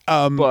sorry.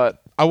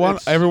 But I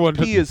want everyone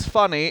to... Pee is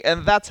funny,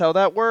 and that's how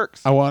that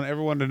works. I want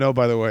everyone to know,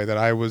 by the way, that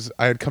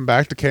I had come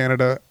back to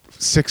Canada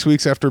 6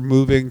 weeks after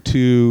moving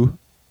to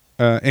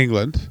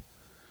England.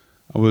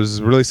 I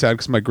was really sad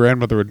because my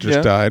grandmother had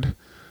just died.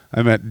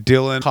 I met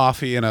Dylan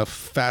coffee in a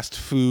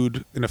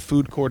food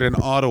court in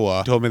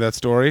Ottawa. Told me that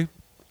story.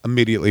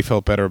 Immediately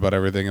felt better about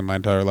everything in my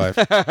entire life.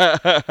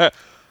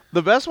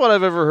 The best one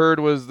I've ever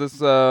heard was this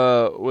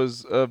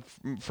was a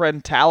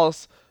friend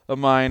Talus of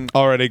mine.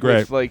 Already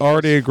great. With,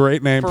 already a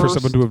great name for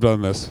someone to have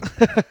done this.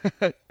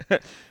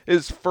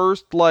 His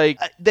first, they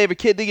have a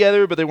kid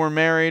together, but they weren't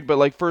married,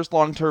 but first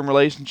long-term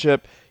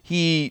relationship,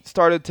 he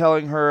started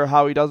telling her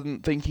how he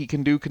doesn't think he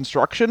can do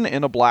construction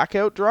in a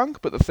blackout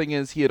drunk, but the thing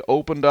is he had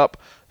opened up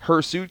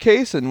her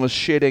suitcase and was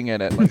shitting in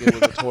it like it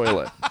was a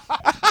toilet.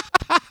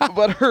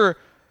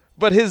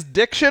 But his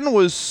diction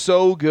was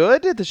so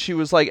good that she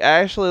was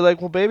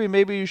well, baby,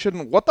 maybe you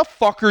shouldn't. What the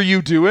fuck are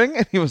you doing?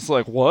 And he was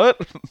like, what?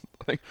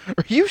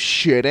 Are you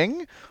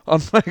shitting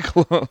on my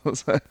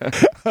clothes?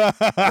 Don't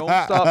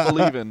stop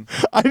believing.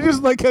 I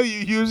just like how you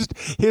used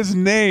his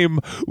name,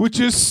 which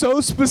is so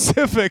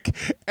specific.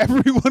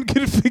 Everyone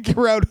can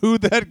figure out who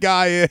that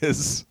guy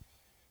is.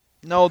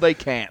 No, they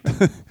can't.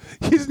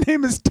 His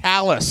name is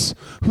Talus.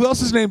 Who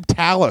else is named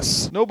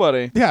Talus?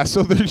 Nobody. Yeah,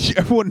 so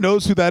everyone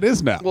knows who that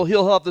is now. Well,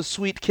 he'll have the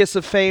sweet kiss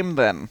of fame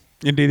then.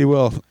 Indeed he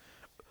will.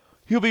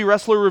 He'll be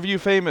Wrestler Review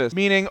famous.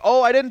 Meaning,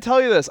 I didn't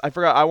tell you this. I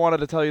forgot. I wanted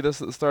to tell you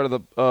this at the start of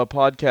the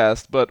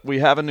podcast, but we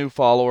have a new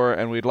follower,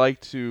 and we'd like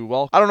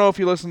to, I don't know if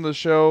you listen to the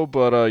show,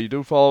 but you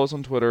do follow us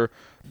on Twitter.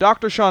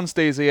 Dr. Sean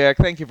Stasiak,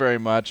 thank you very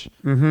much.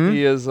 Mm-hmm.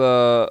 He is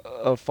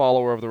a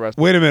follower of the rest.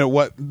 Wait a minute.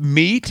 What?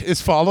 Meat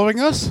is following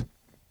us?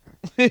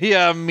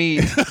 Yeah,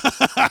 meat.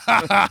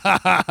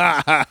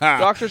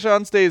 Dr.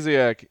 Sean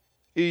Stasiak.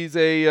 He's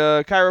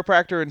a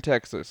chiropractor in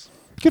Texas.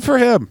 Good for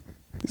him.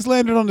 He's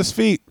landed on his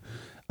feet.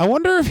 I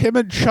wonder if him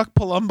and Chuck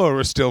Palumbo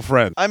are still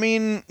friends. I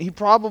mean, he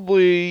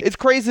probably... It's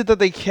crazy that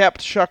they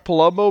kept Chuck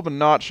Palumbo but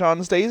not Sean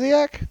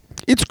Stasiak.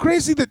 It's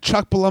crazy that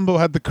Chuck Palumbo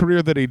had the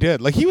career that he did.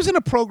 He was in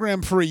a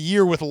program for a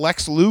year with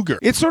Lex Luger.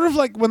 It's sort of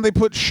like when they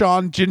put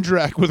Sean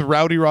Jindrak with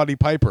Rowdy Roddy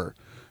Piper.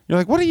 You're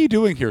like, what are you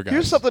doing here, guys?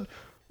 Here's something...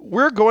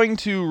 We're going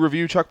to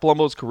review Chuck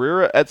Palumbo's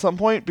career at some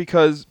point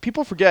because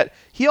people forget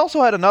he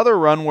also had another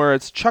run where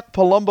it's Chuck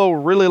Palumbo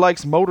really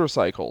likes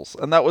motorcycles,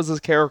 and that was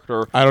his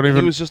character. He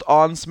was just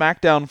on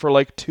SmackDown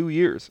for 2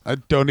 years. I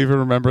don't even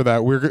remember that.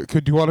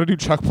 Do you want to do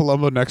Chuck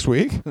Palumbo next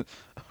week?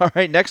 All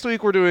right, next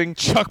week we're doing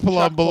Chuck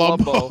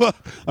Palumbo.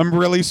 I'm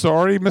really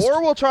sorry, Mr.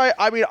 Or we'll try.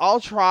 I'll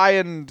try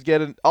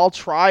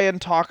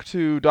and talk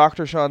to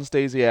Dr. Sean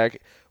Stasiak.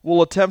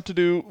 We'll attempt to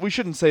do... We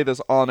shouldn't say this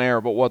on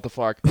air, but what the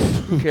fuck?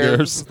 Who cares?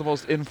 This is the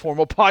most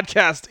informal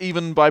podcast,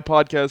 even by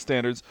podcast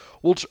standards.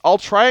 I'll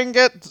try and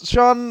get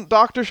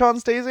Dr. Sean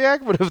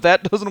Stasiak, but if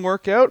that doesn't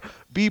work out,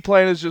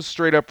 B-Plan is just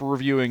straight up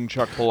reviewing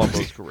Chuck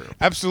Palumbo's career.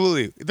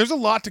 Absolutely. There's a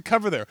lot to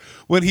cover there.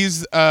 When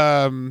he's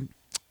the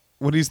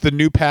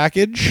new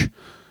package...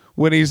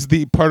 When he's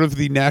the part of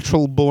the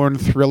Natural Born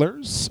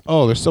Thrillers.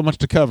 Oh, there's so much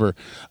to cover.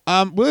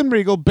 William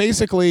Regal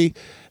basically...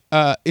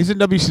 is in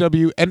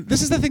WCW, and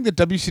this is the thing that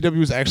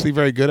WCW is actually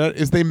very good at,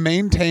 is they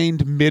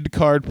maintained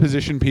mid-card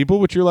position people,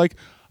 which you're like,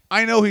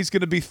 I know he's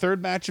going to be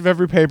third match of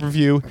every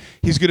pay-per-view.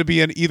 He's going to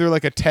be in either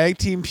like a tag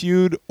team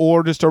feud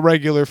or just a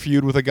regular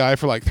feud with a guy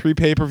for like 3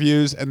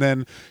 pay-per-views, and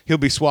then he'll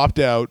be swapped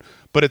out.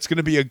 But it's going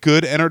to be a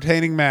good,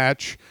 entertaining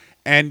match,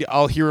 and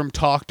I'll hear him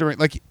talk during...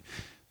 Like,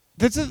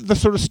 this is the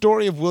sort of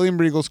story of William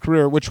Regal's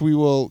career, which we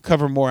will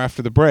cover more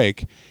after the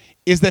break,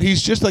 is that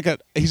he's just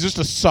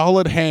a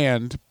solid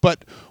hand,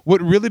 but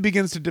what really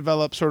begins to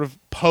develop sort of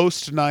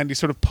post-90,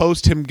 sort of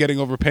post him getting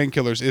over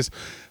painkillers is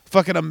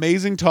fucking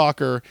amazing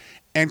talker,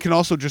 and can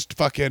also just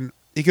fucking,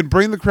 he can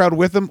bring the crowd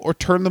with him or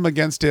turn them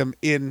against him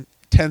in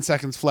 10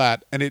 seconds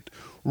flat, and it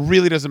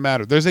really doesn't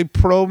matter. There's a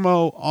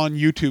promo on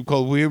YouTube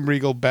called William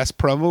Regal Best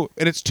Promo,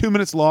 and it's 2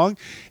 minutes long,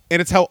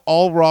 and it's how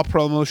all Raw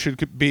promos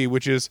should be,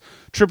 which is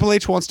Triple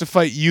H wants to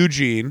fight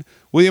Eugene.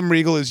 William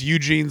Regal is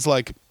Eugene's,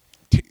 like,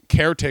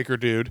 caretaker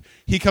dude.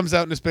 He comes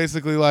out and is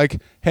basically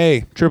like,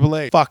 hey, Triple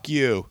H, fuck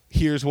you.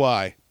 Here's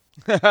why.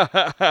 Well,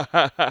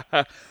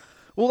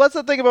 that's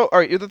the thing about... All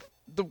right,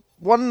 the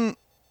one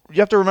you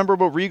have to remember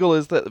about Regal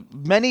is that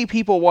many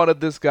people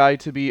wanted this guy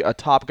to be a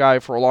top guy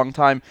for a long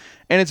time,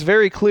 and it's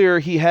very clear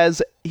he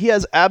has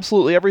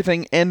absolutely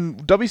everything,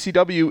 and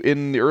WCW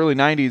in the early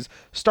 90s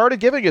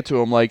started giving it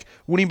to him. Like,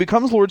 when he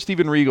becomes Lord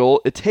Steven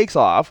Regal, it takes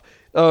off.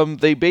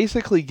 They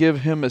basically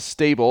give him a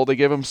stable. They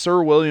give him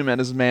Sir William and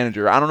his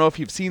manager. I don't know if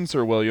you've seen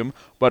Sir William,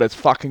 but it's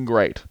fucking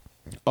great.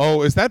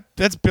 Oh,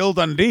 that's Bill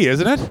Dundee,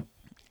 isn't it?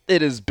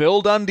 It is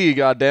Bill Dundee,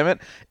 goddammit.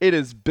 It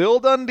is Bill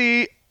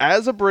Dundee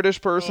as a British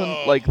person.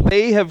 Like,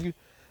 they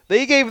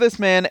gave this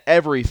man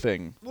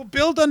everything. Well,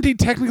 Bill Dundee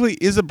technically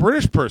is a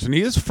British person.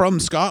 He is from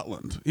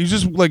Scotland. He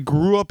just, like,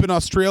 grew up in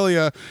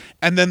Australia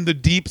and then the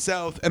Deep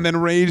South and then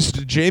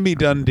raised Jamie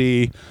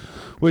Dundee,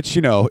 which,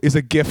 you know, is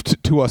a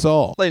gift to us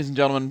all. Ladies and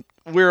gentlemen,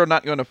 we're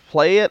not going to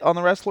play it on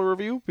the Wrestler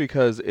Review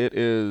because it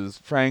is,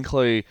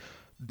 frankly,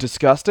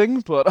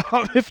 disgusting. But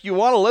if you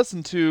want to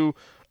listen to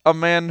a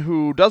man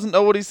who doesn't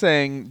know what he's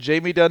saying,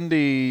 Jamie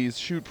Dundee's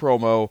shoot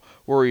promo,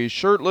 where he's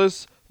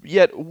shirtless,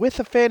 yet with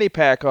a fanny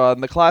pack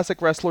on, the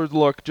classic wrestler's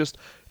look, just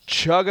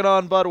chugging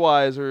on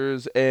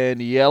Budweisers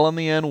and yelling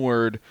the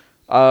N-word.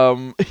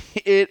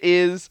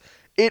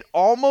 It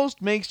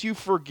almost makes you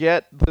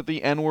forget that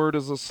the N-word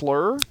is a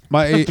slur.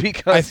 I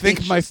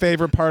think my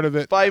favorite part of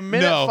it... By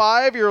minute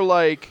 5, you're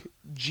like,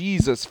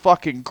 Jesus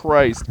fucking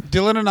Christ.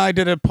 Dylan and I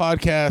did a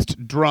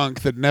podcast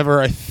drunk that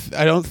never,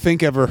 I don't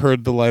think ever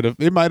heard the light of...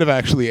 It might have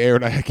actually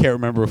aired. I can't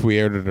remember if we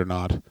aired it or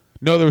not.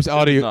 No, there was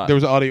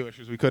audio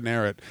issues. We couldn't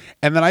air it.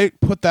 And then I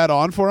put that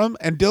on for him,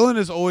 and Dylan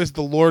is always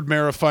the Lord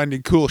Mayor of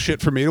finding cool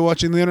shit for me to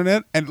watching the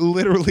internet, and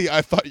literally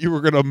I thought you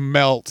were going to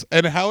melt.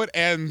 And how it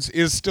ends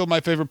is still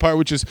my favorite part,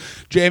 which is,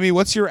 Jamie,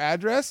 what's your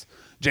address?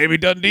 Jamie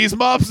Dundee's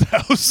mom's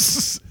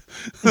house.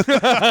 Just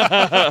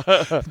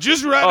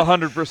right,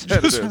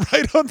 100%. Just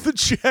right on the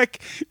check,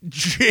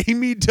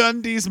 Jamie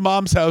Dundee's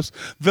mom's house.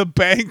 The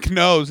bank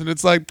knows, and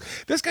it's like,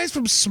 this guy's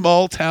from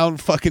small town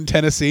fucking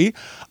Tennessee.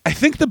 I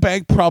think the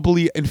bank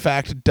probably, in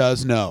fact,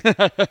 does know.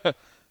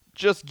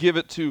 Just give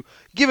it to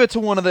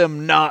one of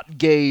them not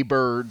gay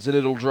birds, and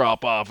it'll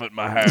drop off at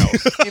my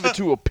house. Give it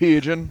to a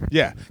pigeon.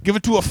 Yeah, give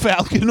it to a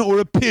falcon or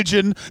a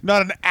pigeon,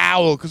 not an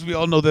owl, because we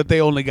all know that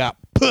they only got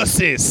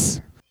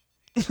pussies.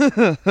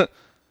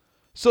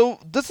 So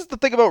this is the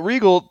thing about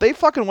Regal. They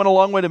fucking went a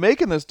long way to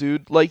making this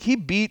dude. Like, he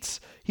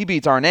beats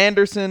Arn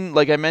Anderson.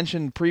 Like I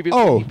mentioned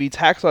previously, He beats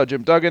Hacksaw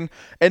Jim Duggan.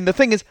 And the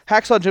thing is,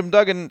 Hacksaw Jim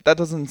Duggan, that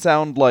doesn't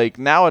sound like...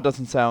 Now it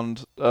doesn't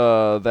sound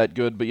that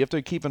good, but you have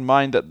to keep in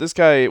mind that this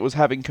guy was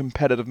having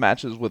competitive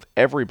matches with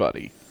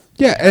everybody.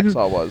 Yeah,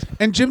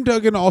 and Jim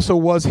Duggan also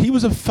was... He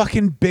was a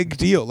fucking big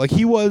deal. Like,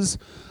 he was...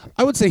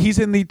 I would say he's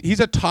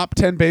a top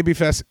 10 baby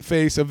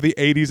face of the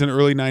 80s and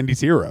early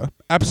 90s era.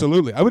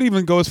 Absolutely. I would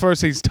even go as far as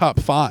say he's top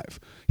 5.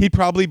 He'd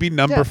probably be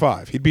number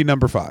 5. He'd be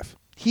number 5.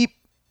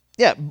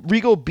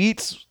 Regal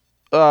beats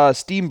Rick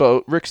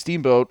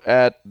Steamboat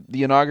at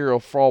the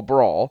inaugural Fall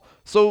Brawl.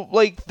 So,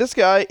 like, this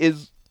guy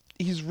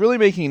he's really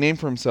making a name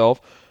for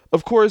himself.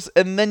 Of course,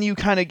 and then you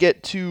kind of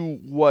get to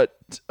what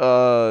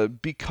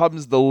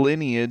becomes the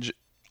lineage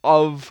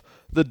of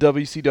the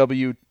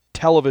WCW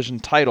television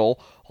title.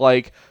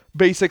 Like,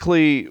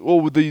 basically,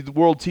 the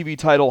World TV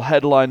title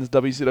headlines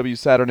WCW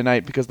Saturday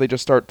Night because they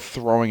just start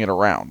throwing it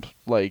around.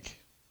 Like,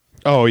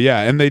 oh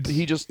yeah, and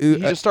he just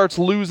starts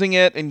losing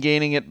it and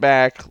gaining it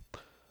back.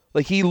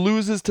 Like, he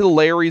loses to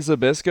Larry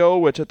Zbyszko,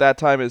 which at that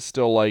time is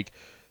still like,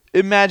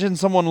 imagine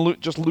someone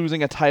just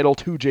losing a title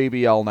to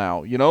JBL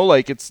now. You know,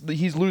 like,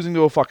 he's losing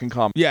to a fucking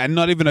comp. Yeah, and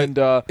not even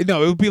no. It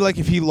would be like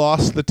if he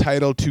lost the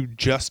title to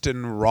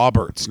Justin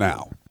Roberts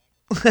now.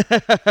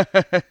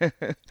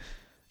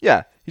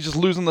 Yeah, he's just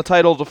losing the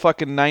title to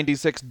fucking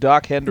 96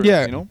 Doc Hendricks,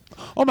 yeah. You know?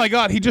 Oh my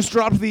God, he just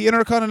dropped the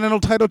Intercontinental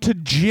title to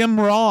Jim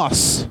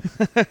Ross.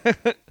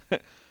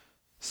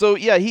 So,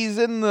 yeah, he's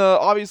in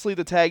obviously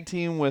the tag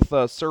team with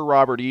Sir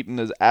Robert Eaton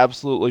is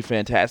absolutely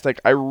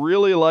fantastic. I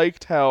really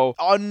liked how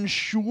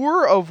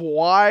unsure of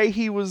why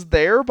he was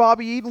there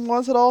Bobby Eaton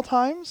was at all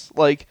times.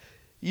 Like,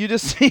 you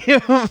just see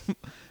him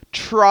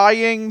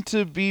trying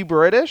to be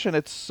British, and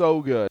it's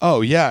so good.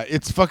 Oh yeah,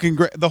 it's fucking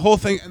great. The whole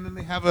thing, and then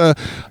they have a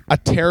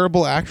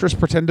terrible actress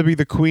pretend to be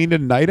the queen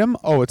and knight him.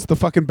 Oh, it's the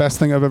fucking best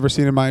thing I've ever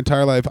seen in my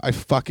entire life. I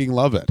fucking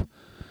love it.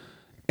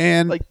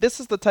 And Like, this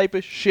is the type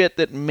of shit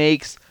that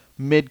makes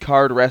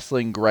mid-card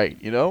wrestling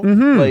great, you know?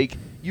 Like,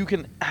 you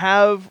can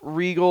have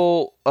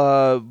Regal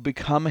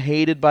become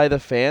hated by the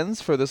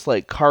fans for this,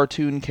 like,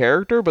 cartoon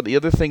character, but the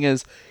other thing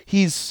is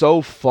he's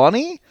so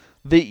funny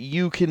that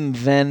you can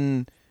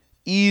then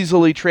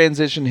easily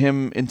transition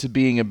him into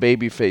being a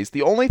babyface.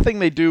 The only thing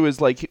they do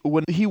is, like,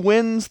 when he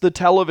wins the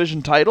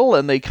television title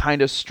and they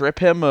kind of strip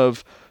him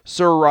of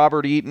Sir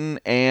Robert Eaton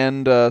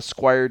and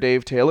Squire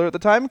Dave Taylor at the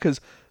time,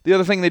 because the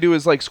other thing they do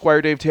is, like,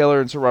 Squire Dave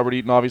Taylor and Sir Robert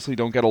Eaton obviously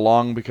don't get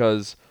along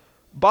because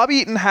Bobby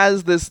Eaton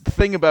has this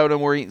thing about him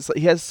where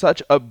he has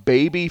such a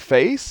baby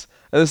face.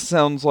 And this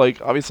sounds like,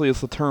 obviously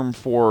it's the term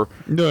for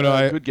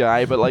good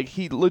guy, but, like,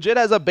 he legit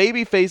has a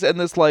baby face and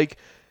this, like,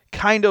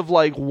 kind of,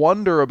 like,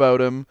 wonder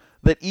about him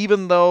that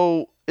even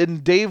though,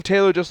 and Dave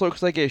Taylor just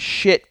looks like a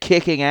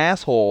shit-kicking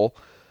asshole,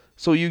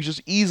 so you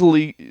just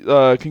easily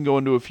can go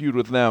into a feud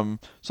with them.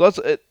 So that's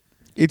it.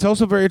 It's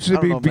also very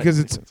interesting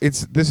because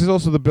this is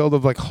also the build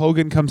of, like,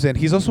 Hogan comes in.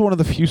 He's also one of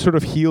the few sort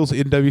of heels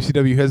in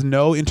WCW who has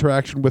no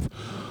interaction with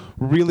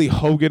really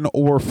Hogan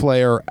or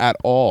Flair at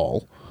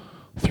all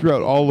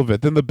throughout all of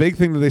it. Then the big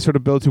thing that they sort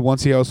of build to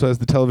once he also has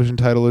the television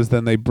title is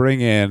then they bring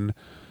in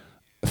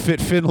Fit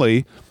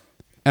Finlay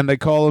and they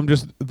call him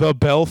just the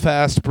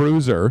Belfast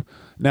Bruiser.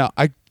 Now,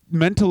 I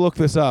meant to look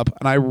this up,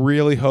 and I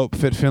really hope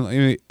Fit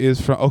Finlay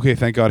is from... Okay,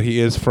 thank God he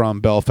is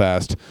from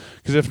Belfast,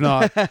 because if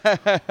not,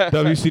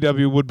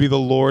 WCW would be the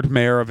Lord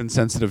Mayor of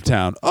Insensitive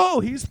Town. Oh,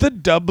 he's the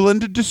Dublin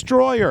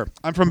Destroyer.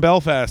 I'm from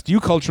Belfast. You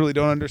culturally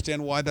don't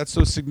understand why that's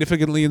so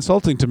significantly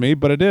insulting to me,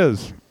 but it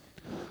is.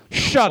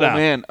 Shut up.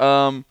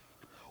 Man,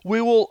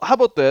 we will... How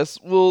about this?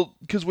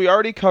 Because we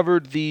already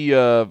covered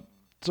the...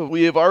 So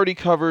we have already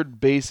covered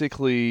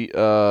basically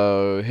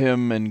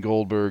him and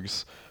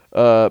Goldberg's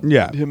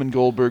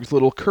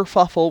little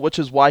kerfuffle, which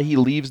is why he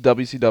leaves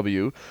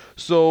WCW.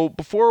 So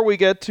before we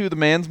get to the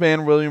man's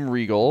man William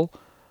Regal,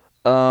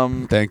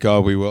 thank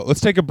God we will.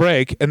 Let's take a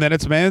break, and then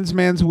it's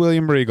man's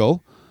William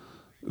Regal,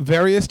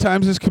 various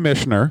times as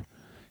commissioner,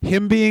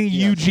 him being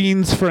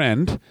Eugene's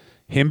friend,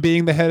 him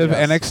being the head of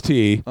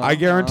NXT. I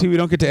guarantee we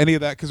don't get to any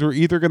of that because we're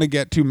either going to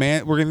get to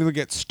we're going to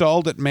get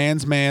stalled at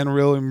man's man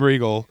William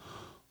Regal,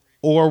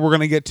 or we're going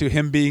to get to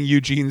him being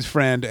Eugene's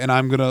friend, and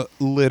I'm going to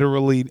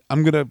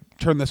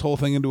turn this whole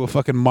thing into a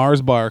fucking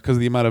Mars bar because of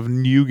the amount of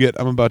nougat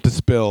I'm about to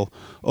spill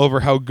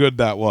over how good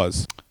that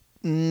was.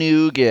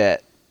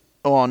 Nougat.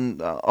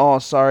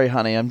 Sorry,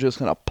 honey. I'm just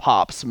going to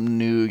pop some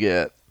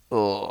nougat.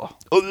 Oh.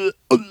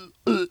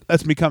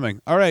 That's me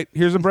coming. All right,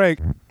 here's a break.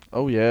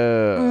 Oh,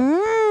 yeah.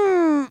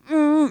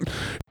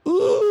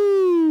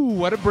 Ooh,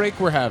 what a break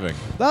we're having.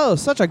 That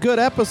was such a good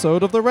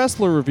episode of the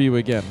Wrestler Review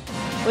again.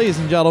 Ladies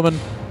and gentlemen,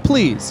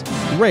 please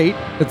rate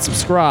and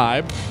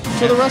subscribe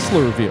to the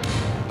Wrestler Review.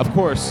 Of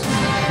course,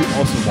 we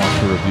also want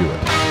to review it.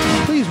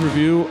 Please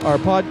review our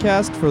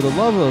podcast for the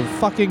love of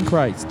fucking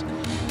Christ.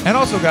 And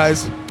also,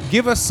 guys,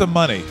 give us some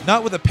money.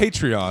 Not with a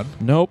Patreon.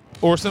 Nope.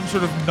 Or some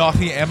sort of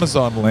naughty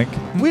Amazon link.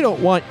 We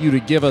don't want you to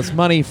give us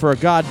money for a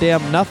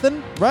goddamn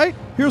nothing, right?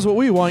 Here's what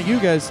we want you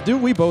guys to do.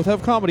 We both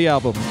have comedy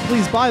albums.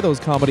 Please buy those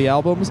comedy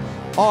albums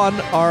on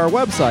our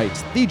website,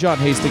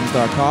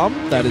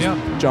 thejohnhastings.com. That is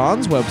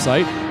John's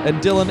website. And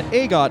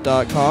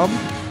DylanAgot.com.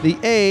 The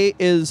A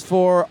is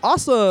for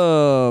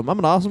awesome. I'm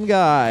an awesome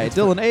guy.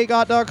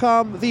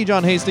 DylanAgot.com,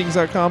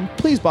 thejohnhastings.com.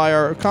 Please buy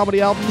our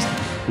comedy albums.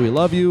 We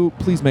love you.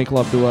 Please make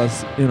love to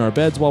us in our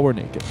beds while we're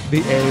naked. The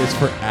A is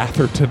for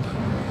Atherton.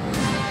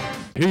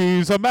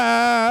 He's a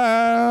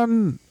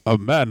man, a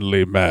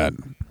manly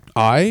man.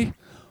 I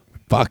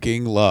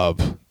fucking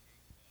love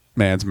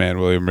man's man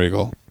William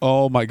Regal.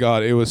 Oh my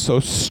God, it was so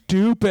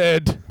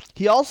stupid.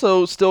 He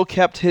also still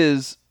kept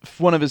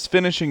one of his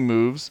finishing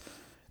moves.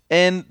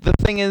 And the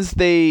thing is,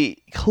 they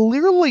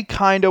clearly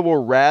kind of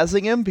were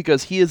razzing him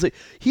because he is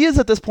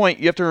at this point,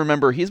 you have to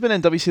remember, he's been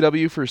in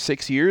WCW for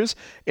 6 years,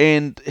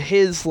 and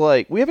his,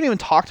 like, we haven't even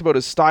talked about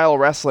his style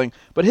of wrestling,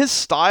 but his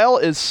style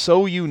is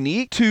so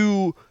unique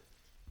to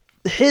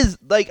his,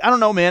 like, I don't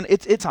know, man,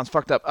 it sounds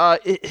fucked up.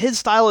 His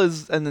style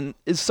is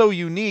so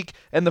unique,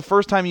 and the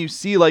first time you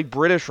see, like,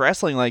 British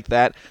wrestling like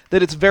that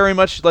it's very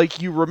much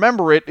like you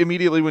remember it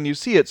immediately when you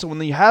see it. So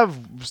when you have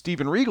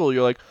Steven Regal,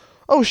 you're like,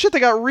 oh shit, they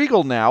got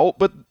Regal now,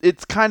 but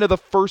it's kind of the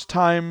first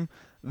time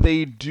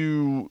they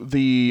do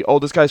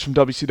this guy's from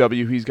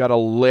WCW, he's got to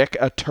lick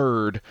a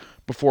turd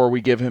before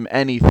we give him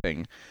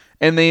anything.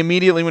 And they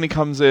immediately, when he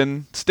comes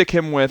in, stick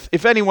him with,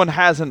 if anyone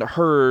hasn't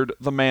heard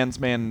the Man's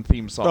Man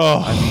theme song,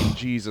 I mean,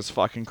 Jesus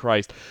fucking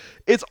Christ.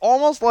 It's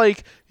almost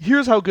like,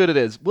 here's how good it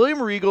is.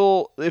 William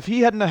Regal, if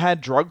he hadn't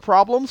had drug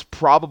problems,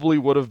 probably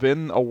would have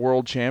been a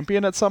world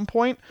champion at some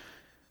point.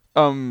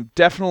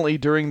 Definitely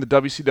during the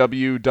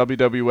WCW,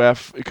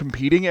 WWF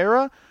competing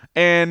era.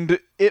 And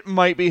it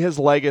might be his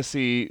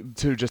legacy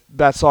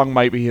that song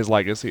might be his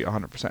legacy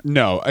 100%.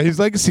 No, his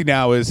legacy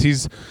now is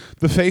he's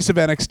the face of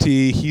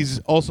NXT. He's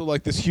also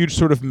like this huge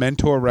sort of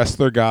mentor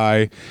wrestler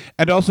guy.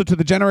 And also to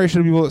the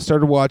generation of people that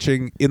started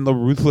watching in the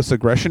Ruthless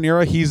Aggression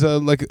era, he's a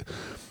like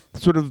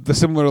sort of the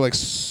similar like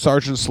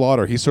Sergeant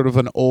Slaughter. He's sort of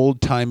an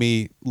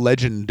old-timey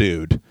legend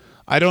dude.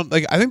 I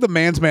think the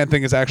man's man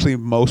thing is actually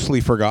mostly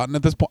forgotten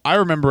at this point. I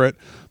remember it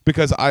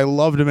because I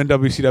loved him in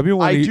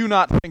WCW. I do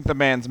not think the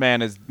man's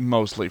man is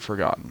mostly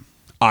forgotten.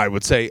 I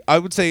would say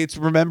it's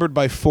remembered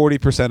by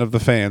 40% of the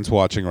fans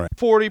watching right.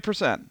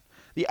 40%.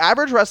 The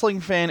average wrestling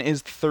fan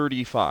is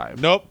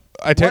 35. Nope.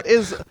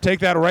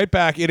 Take that right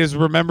back. It is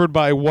remembered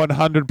by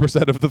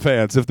 100% of the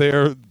fans. If they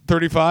are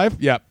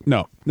 35,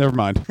 no, never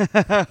mind.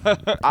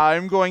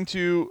 I'm going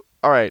to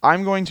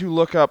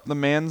look up the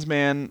man's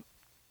man.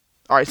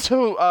 All right,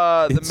 so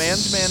the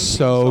man's man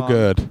so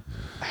good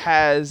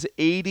has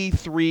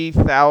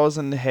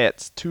 83,000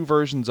 hits. Two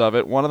versions of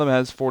it. One of them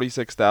has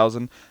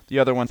 46,000. The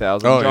other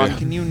 1,000. Oh, John, yeah.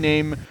 can you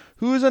name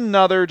who's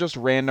another just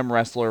random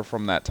wrestler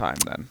from that time?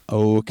 Then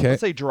okay.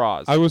 let's say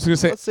Draws.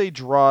 Let's say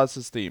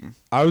Draws' theme.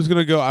 I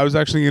was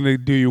actually gonna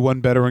do you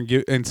one better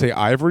and say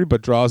Ivory,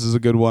 but Draws is a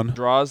good one.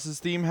 Draws'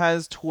 theme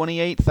has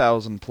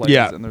 28,000 plays,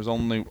 and there's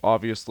only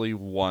obviously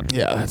one.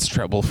 Yeah, that's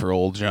treble for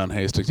old John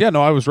Hastings. Yeah,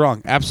 no, I was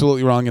wrong.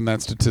 Absolutely wrong in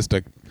that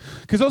statistic.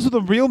 Because also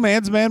the real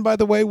man's man, by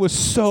the way, was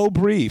so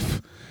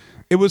brief.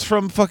 It was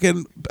from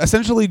fucking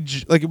essentially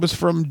it was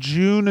from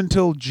June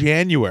until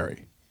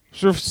January,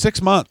 sort of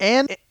 6 months.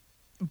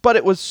 But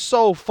it was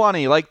so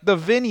funny, like the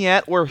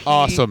vignette where he.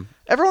 Awesome.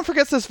 Everyone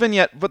forgets this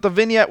vignette, but the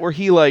vignette where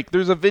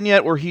there's a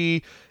vignette where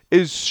he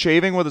is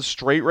shaving with a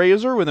straight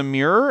razor with a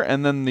mirror,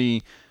 and then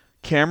the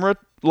camera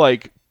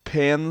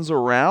pans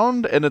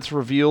around, and it's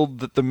revealed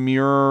that the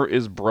mirror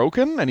is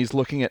broken, and he's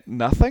looking at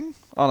nothing.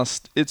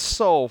 It's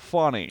so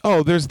funny.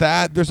 Oh, there's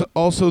that. There's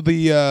also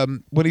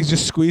the when he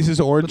just squeezes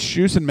orange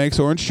juice and makes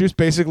orange juice,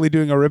 basically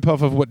doing a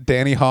ripoff of what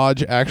Danny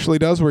Hodge actually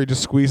does, where he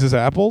just squeezes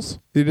apples.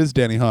 It is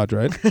Danny Hodge,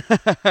 right?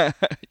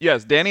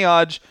 Yes, Danny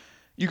Hodge.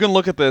 You can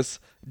look at this.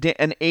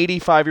 An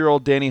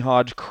 85-year-old Danny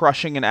Hodge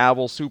crushing an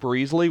apple super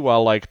easily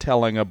while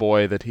telling a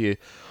boy that here's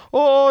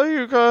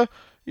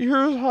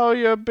how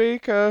you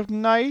bake a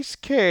nice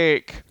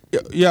cake.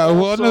 Yeah.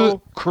 Also,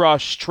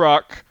 crush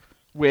truck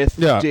with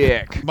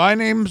dick. My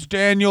name's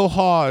Daniel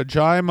Hodge.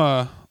 I'm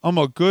a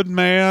good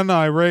man.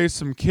 I raise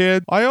some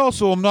kids. I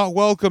also am not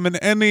welcome in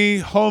any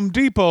Home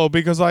Depot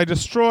because I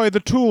destroy the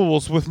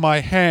tools with my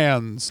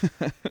hands.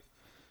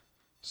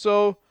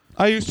 So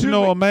I used to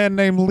know a man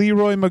named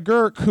Leroy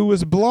McGurk who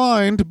was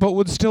blind but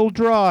would still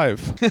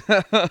drive.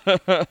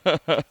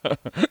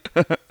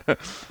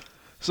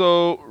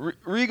 So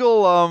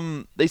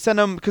Regal, they send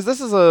him because this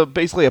is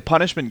basically a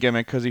punishment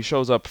gimmick because he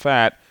shows up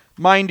fat.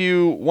 Mind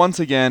you,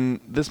 once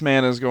again, this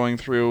man is going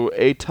through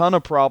a ton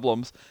of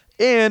problems,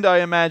 and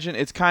I imagine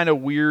it's kind of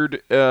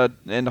weird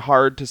and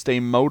hard to stay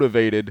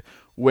motivated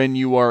when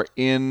you are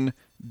in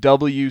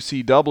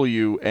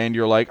WCW and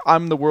you're like,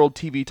 I'm the world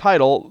TV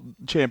title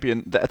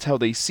champion. That's how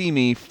they see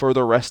me for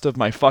the rest of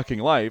my fucking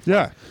life.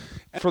 Yeah.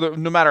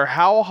 No matter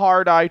how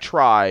hard I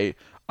try,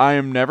 I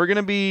am never going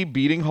to be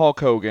beating Hulk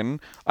Hogan.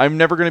 I'm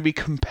never going to be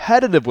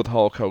competitive with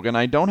Hulk Hogan.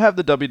 I don't have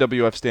the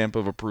WWF stamp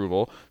of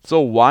approval. So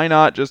why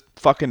not just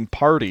fucking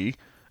party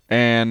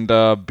and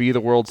be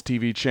the world's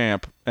TV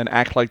champ and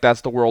act like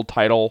that's the world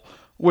title,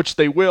 which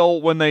they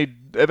will when they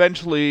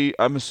eventually,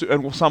 at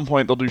some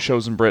point, they'll do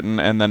shows in Britain,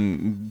 and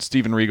then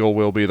Steven Regal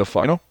will be the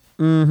final.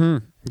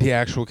 Mm-hmm. The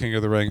actual King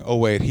of the Ring. Oh,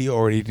 wait, he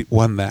already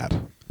won that.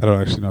 I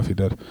don't actually know if he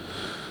did.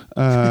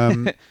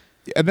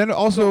 And then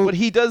also, but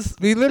he does.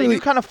 They do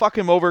kind of fuck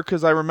him over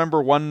because I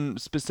remember one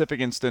specific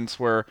instance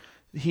where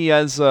he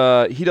does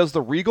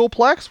the Regal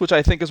Plex, which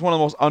I think is one of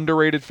the most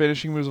underrated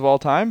finishing moves of all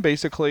time.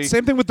 Basically,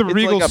 same thing with the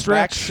Regal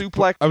Stretch.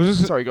 Suplex. I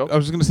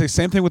was going to say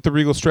same thing with the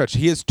Regal Stretch.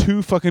 He has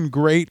two fucking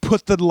great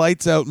put the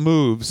lights out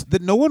moves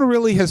that no one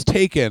really has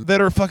taken.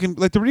 That are fucking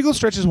like the Regal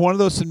Stretch is one of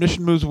those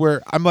submission moves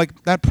where I'm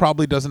like, that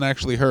probably doesn't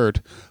actually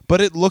hurt, but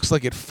it looks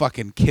like it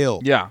fucking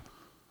killed. Yeah.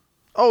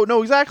 Oh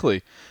no,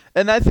 exactly.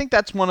 And I think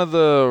that's one of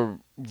the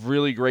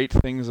really great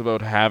things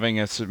about having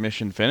a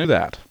submission finish.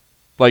 That,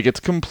 it's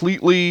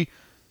completely,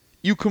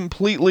 you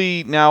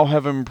completely now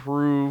have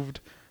improved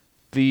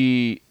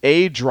the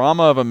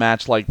drama of a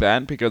match like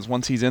that, because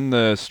once he's in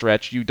the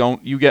stretch, you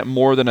get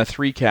more than a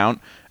 3 count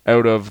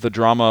out of the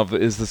drama of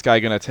is this guy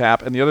gonna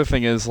tap, and the other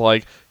thing is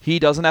he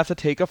doesn't have to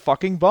take a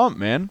fucking bump,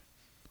 man.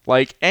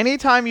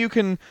 Anytime you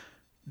can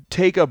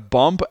take a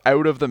bump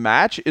out of the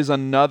match is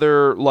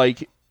another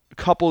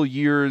couple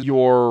years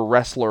your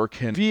wrestler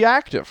can be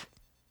active.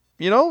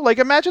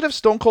 Imagine if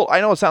Stone Cold,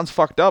 I know it sounds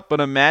fucked up, but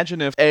imagine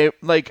if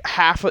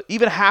half of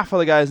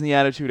the guys in the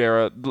Attitude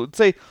Era, let's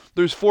say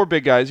there's 4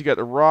 big guys, you got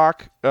The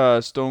Rock,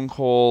 Stone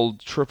Cold,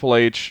 Triple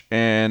H,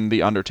 and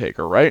The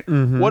Undertaker, right?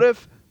 Mm-hmm. What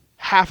if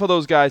half of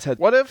those guys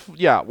what if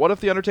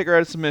The Undertaker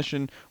had a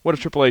submission, what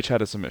if Triple H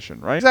had a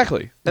submission, right?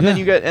 Exactly. And then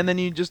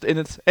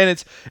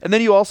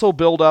then you also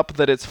build up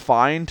that it's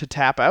fine to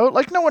tap out.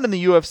 No one in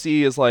the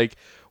UFC is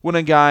when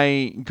a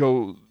guy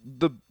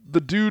the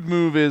dude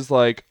move is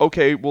like,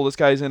 okay, well, this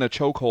guy's in a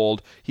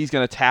chokehold. He's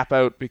going to tap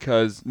out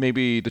because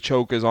maybe the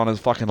choke is on his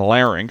fucking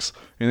larynx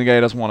and the guy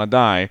doesn't want to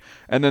die.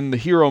 And then the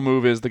hero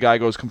move is the guy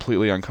goes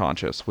completely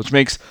unconscious, which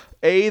makes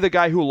the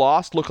guy who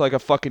lost look like a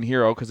fucking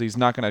hero because he's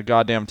not going to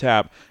goddamn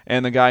tap.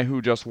 And the guy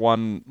who just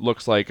won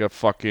looks like a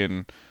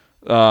fucking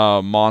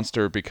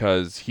monster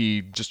because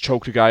he just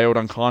choked a guy out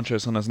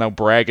unconscious and is now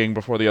bragging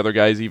before the other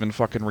guys even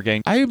fucking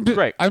regained.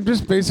 Great. I'm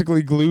just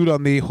basically glued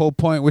on the whole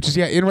point, which is,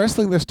 in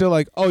wrestling, they're still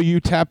like, oh, you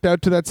tapped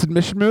out to that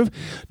submission move?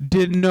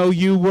 Didn't know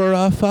you were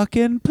a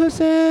fucking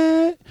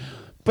pussy.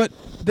 But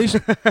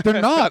they're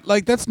not.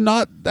 Like, that's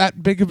not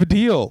that big of a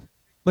deal.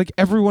 Like,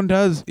 everyone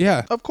does.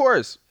 Yeah. Of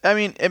course. I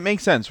mean, it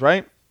makes sense,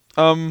 right?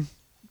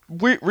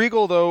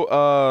 Regal,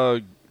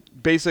 though,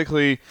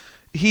 basically...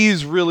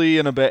 he's really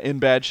in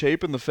bad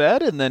shape in the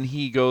Fed, and then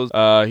he goes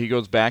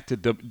back to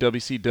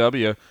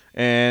WCW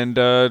and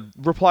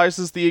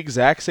reprises the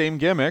exact same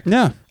gimmick.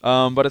 Yeah.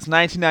 But it's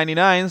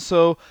 1999,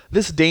 so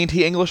this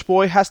dainty English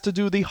boy has to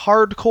do the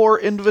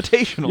Hardcore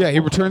Invitational. Yeah, he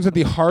returns at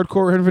the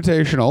Hardcore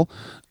Invitational,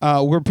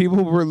 where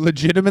people were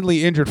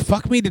legitimately injured.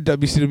 Fuck me, did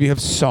WCW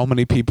have so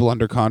many people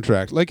under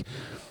contract? Like,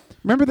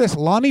 remember this?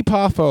 Lonnie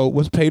Poffo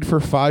was paid for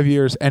 5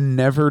 years and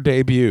never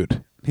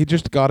debuted. He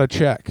just got a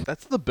check.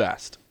 That's the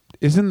best.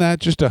 Isn't that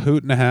just a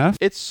hoot and a half?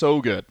 It's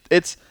so good.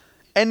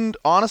 And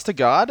honest to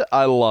God,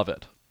 I love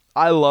it.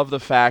 I love the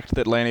fact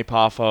that Lanny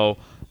Poffo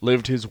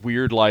lived his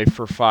weird life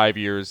for 5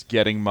 years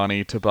getting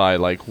money to buy,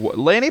 like...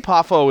 Lanny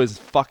Poffo is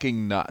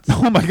fucking nuts.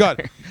 Oh my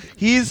God.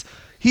 He's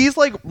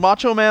like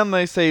Macho Man,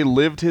 they say,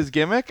 lived his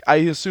gimmick. I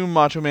assume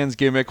Macho Man's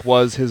gimmick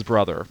was his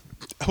brother.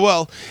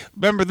 Well,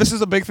 remember, this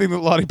is a big thing that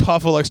Lonnie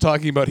Poffo likes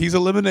talking about. He's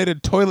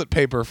eliminated toilet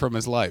paper from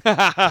his life.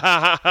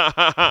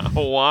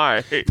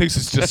 Why? Thinks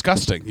it's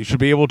disgusting. You should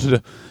be able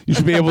to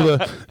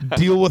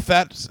deal with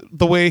that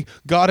the way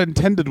God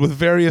intended with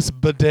various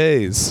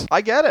bidets.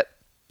 I get it.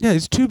 Yeah,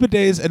 he's 2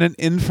 bidets and an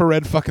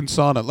infrared fucking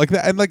sauna. Like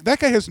that, and like that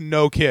guy has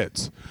no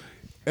kids.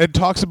 And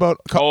talks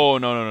about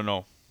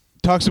No.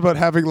 Talks about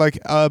having like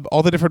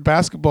all the different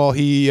basketball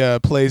he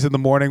plays in the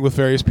morning with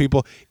various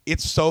people.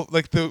 It's so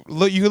like you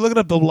can look it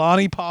up, the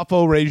Lonnie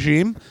Poffo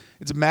regime.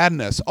 It's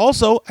madness.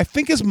 Also, I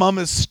think his mom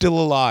is still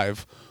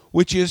alive,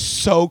 which is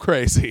so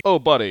crazy. Oh,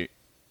 buddy,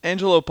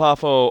 Angelo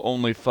Poffo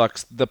only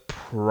fucks the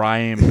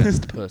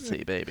primest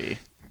pussy, baby.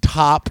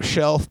 Top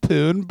shelf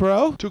poon,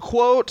 bro. To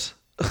quote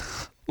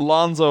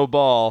Lonzo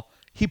Ball,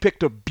 he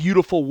picked a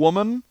beautiful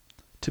woman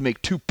to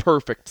make 2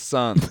 perfect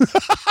sons.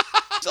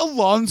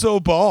 Alonzo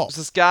Ball. There's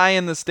this guy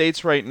in the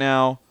States right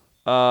now.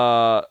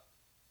 LeVar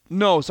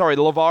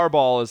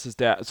Ball is his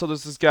dad. So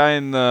there's this guy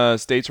in the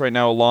States right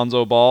now,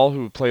 Alonzo Ball,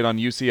 who played on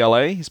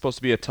UCLA. He's supposed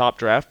to be a top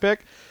draft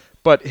pick.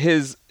 But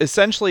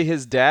essentially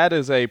his dad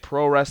is a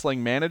pro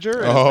wrestling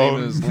manager, and his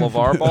name is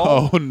LeVar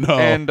Ball. Oh, no.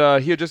 And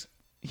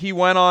he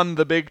went on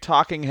the big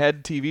Talking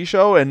Head TV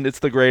show, and it's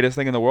the greatest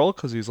thing in the world,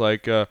 because he's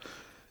like,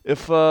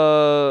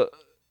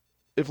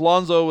 if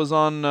Lonzo was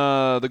on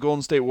the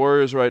Golden State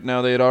Warriors right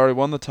now, they had already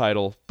won the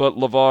title. But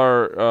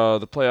LeVar,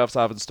 the playoffs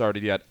haven't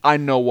started yet. I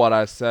know what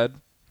I said.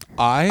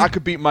 I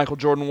could beat Michael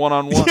Jordan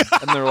one-on-one.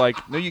 And they're like,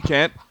 no, you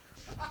can't.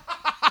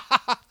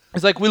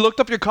 He's like, we looked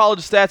up your college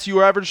stats.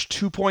 You averaged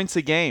 2 points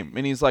a game.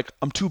 And he's like,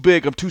 I'm too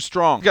big. I'm too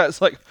strong. Yeah,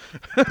 it's like,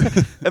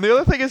 and the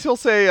other thing is he'll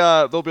say,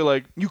 they'll be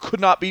like, you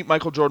could not beat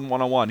Michael Jordan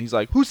one-on-one. He's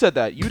like, who said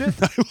that? You did?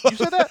 You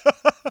said that?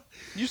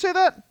 You say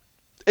that?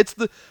 It's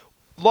the...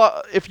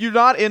 If you're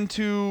not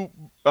into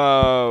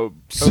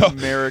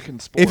American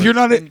sports, if you're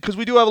not, because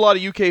we do have a lot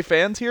of UK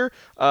fans here,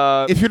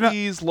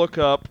 please look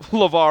up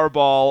LeVar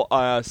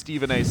Ball,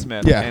 Stephen A.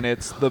 Smith, and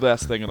it's the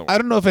best thing in the world. I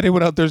don't know if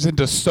anyone out there's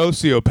into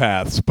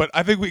sociopaths, but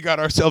I think we got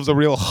ourselves a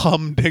real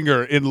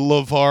humdinger in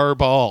LeVar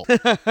Ball.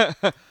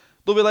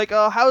 They'll be like,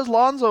 how's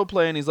Lonzo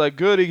playing? He's like,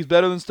 good, he's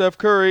better than Steph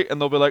Curry.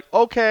 And they'll be like,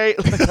 okay.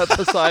 That's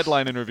a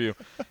sideline interview.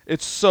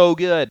 It's so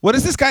good. What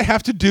does this guy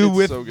have to do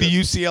with the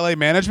UCLA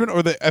management,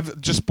 or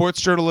just sports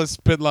journalists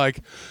been like,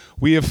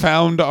 we have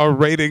found our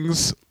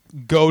ratings,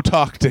 go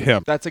talk to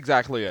him? That's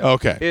exactly it.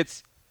 Okay.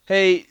 It's,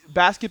 hey,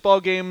 basketball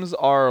games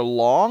are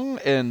long,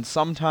 and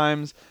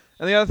sometimes...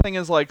 And the other thing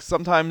is, like,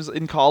 sometimes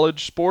in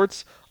college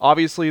sports,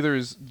 obviously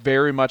there's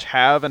very much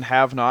have and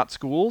have not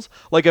schools.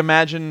 Like,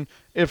 imagine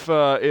if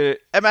I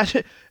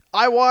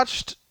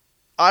watched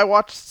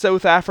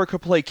South Africa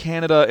play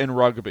Canada in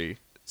rugby.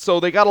 So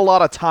they got a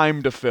lot of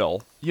time to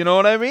fill. You know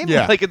what I mean?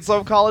 Yeah. Like in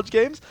some college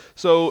games.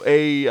 So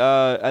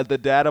the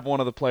dad of one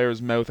of the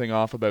players mouthing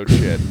off about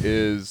shit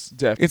is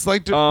definitely...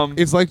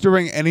 It's like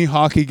during any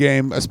hockey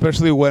game,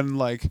 especially when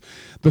like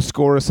the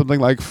score is something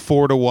like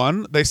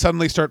 4-1, they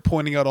suddenly start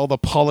pointing out all the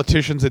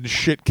politicians and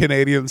shit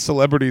Canadian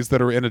celebrities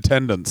that are in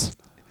attendance.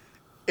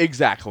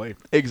 Exactly.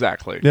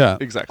 Yeah.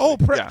 Exactly. Oh,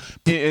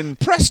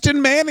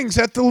 Preston Manning's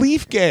at the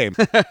Leaf game.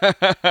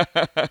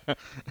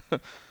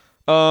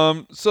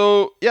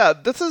 So yeah,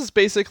 this is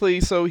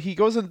basically, so he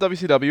goes into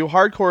WCW,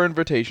 Hardcore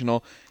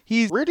Invitational.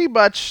 He's pretty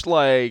much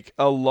like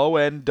a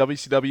low-end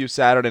WCW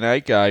Saturday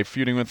Night guy,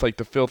 feuding with like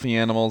the Filthy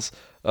Animals.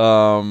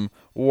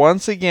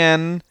 Once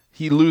again,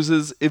 he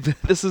loses.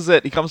 If this is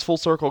it, he comes full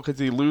circle because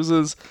he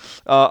loses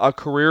a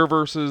career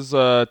versus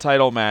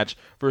title match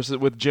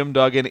with Jim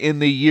Duggan in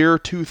the year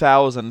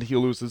 2000. He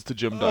loses to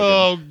Jim Duggan.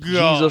 Oh,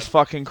 God. Jesus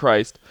fucking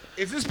Christ!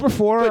 Is this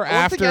before or But once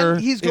after?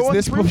 again, he's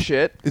going through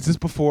shit. Is this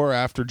before or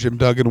after Jim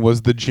Duggan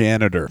was the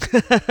janitor?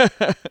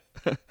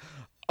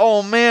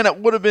 Oh man, it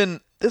would have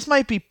been. This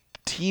might be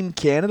Team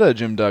Canada,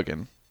 Jim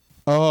Duggan.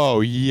 Oh,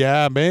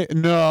 yeah, man.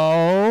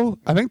 No.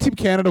 I think Team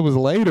Canada was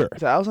later.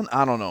 2000?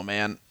 I don't know,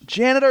 man.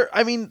 Janitor,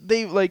 I mean,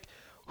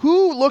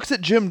 who looks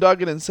at Jim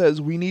Duggan and says,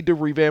 we need to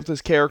revamp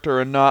this character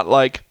and not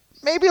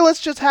maybe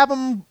let's just have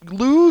him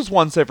lose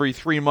once every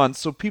 3 months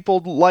so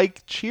people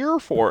cheer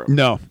for him.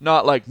 No.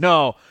 Not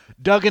no,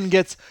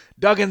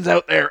 Duggan's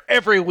out there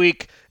every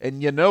week,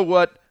 and you know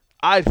what?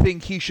 I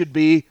think he should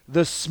be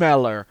the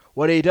smeller.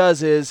 What he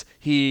does is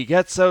he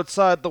gets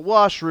outside the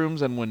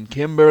washrooms, and when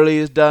Kimberly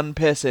is done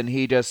pissing,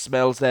 he just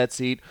smells that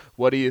seat.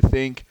 What do you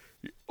think?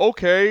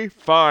 Okay,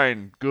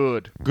 fine,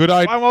 good. Good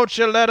idea. Why won't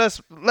you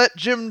let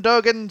Jim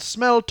Duggan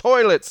smell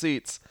toilet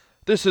seats?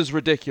 This is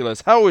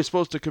ridiculous. How are we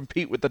supposed to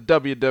compete with the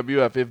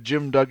WWF if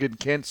Jim Duggan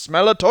can't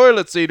smell a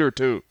toilet seat or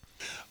two?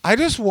 I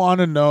just want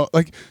to know,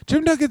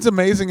 Jim Duggan's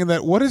amazing in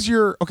that. What is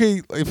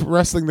if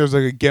wrestling there's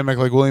a gimmick,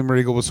 William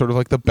Regal was sort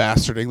of the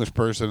bastard English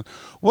person.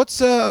 What's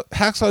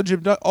Hacksaw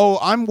Jim Duggan? Oh,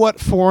 I'm what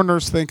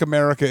foreigners think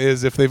America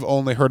is if they've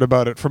only heard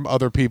about it from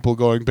other people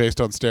going based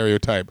on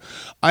stereotype.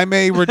 I'm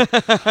a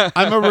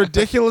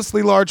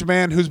ridiculously large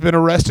man who's been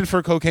arrested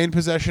for cocaine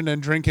possession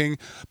and drinking,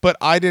 but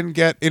I didn't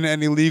get in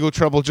any legal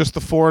trouble, just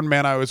the foreign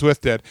man I was with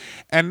did.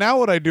 And now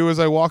what I do is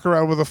I walk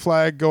around with a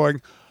flag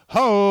going,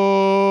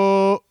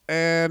 ho,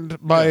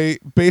 and my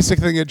basic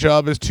thing at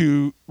job is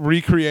to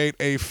recreate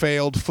a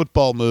failed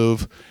football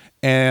move,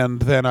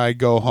 and then I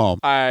go home.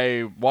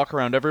 I walk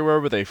around everywhere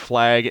with a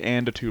flag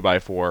and a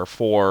 2x4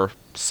 for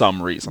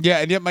some reason. Yeah,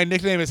 and yet my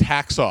nickname is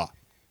Hacksaw.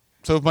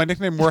 So if my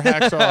nickname were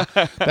Hacksaw,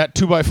 that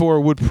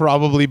 2x4 would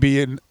probably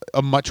be in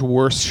a much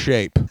worse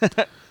shape.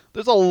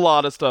 There's a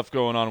lot of stuff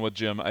going on with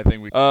Jim, I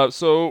think.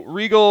 So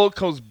Regal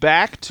goes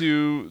back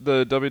to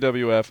the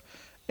WWF,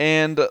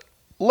 and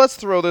let's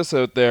throw this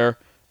out there.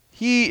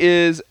 He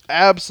is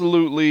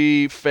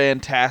absolutely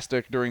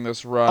fantastic during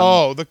this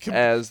run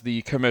as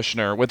the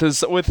commissioner with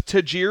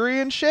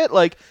Tajiri and shit.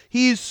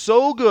 He's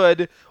so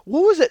good.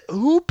 What was it?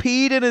 Who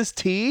peed in his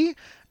tea?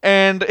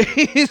 And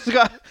he's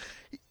got.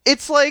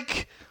 It's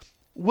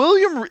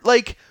William.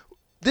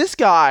 This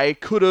guy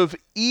could have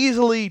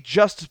easily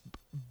just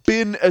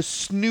been a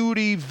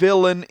snooty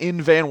villain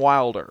in Van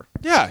Wilder.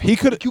 Yeah, he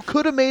could. You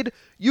could have made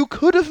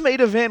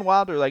a Van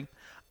Wilder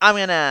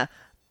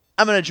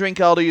I'm gonna drink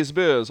all these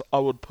beers. I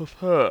would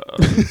prefer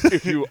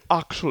if you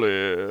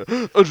actually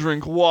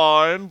drink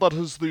wine. That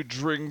is the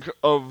drink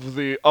of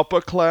the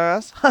upper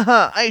class.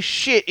 Haha, I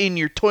shit in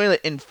your toilet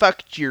and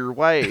fucked your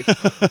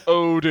wife.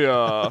 Oh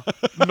dear.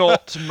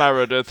 Not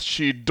Meredith.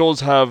 She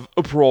does have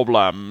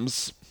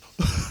problems.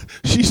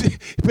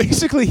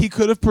 Basically, he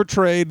could have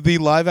portrayed the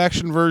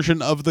live-action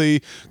version of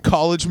the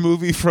college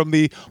movie from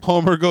the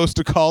Homer Goes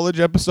to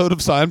College episode of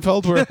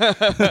Seinfeld, where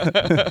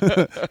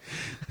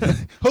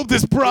hope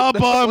this bra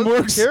bomb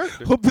works.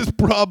 Hope this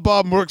bra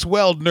bomb works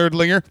well,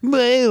 nerdlinger.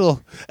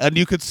 Well, and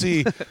you could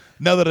see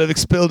now that I've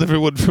expelled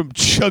everyone from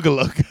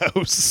Chug-a-Lug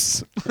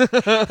House.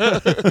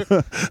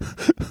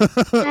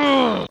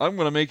 I'm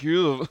gonna make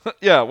you.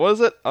 Yeah, what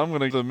is it? I'm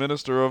gonna be the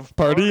minister of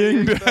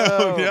partying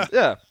down.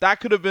 Yeah, that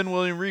could have been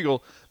William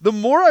Regal. The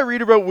more I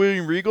read about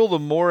William Regal, the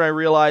more I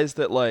realize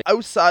that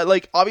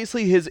outside,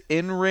 obviously his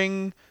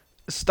in-ring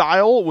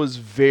style was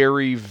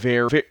very,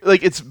 very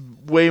it's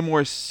way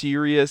more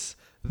serious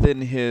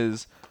than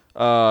his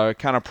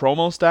kind of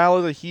promo style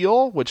as a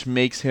heel, which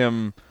makes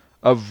him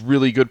a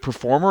really good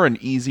performer and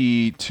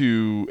easy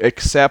to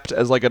accept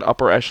as an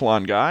upper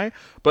echelon guy.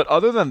 But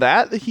other than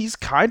that, he's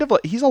kind of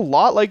he's a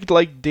lot like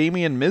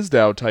Damien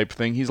Mizdow type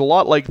thing. He's a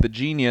lot like the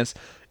Genius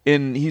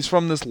he's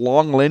from this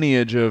long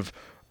lineage of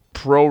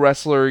pro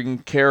wrestling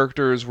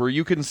characters where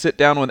you can sit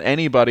down with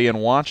anybody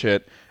and watch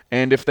it,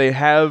 and if they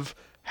have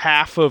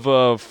half of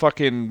a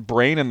fucking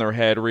brain in their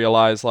head,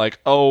 realize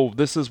oh,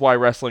 this is why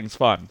wrestling's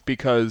fun,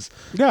 because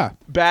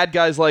bad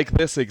guys like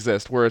this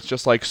exist, where it's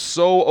just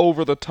so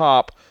over the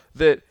top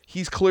that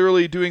he's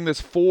clearly doing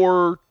this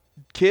for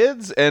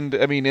kids, and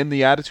I mean in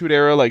the Attitude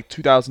Era,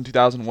 2000,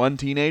 2001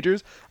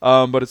 teenagers,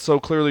 but it's so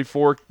clearly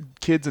for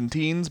kids and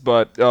teens,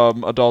 but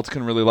adults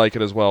can really like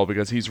it as well,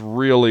 because he's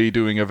really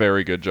doing a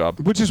very good job.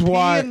 Which is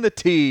why in the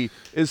tea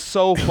is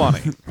so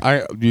funny.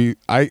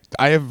 I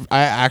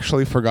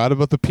actually forgot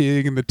about the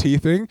peeing in the tea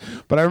thing,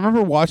 but I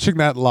remember watching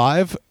that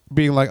live,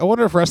 being I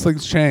wonder if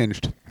wrestling's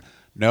changed.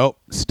 Nope,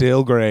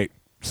 still great.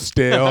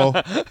 Still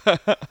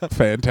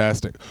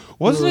fantastic.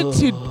 Wasn't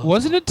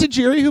it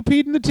Tajiri who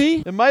peed in the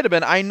tea? It might have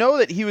been. I know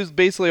that he was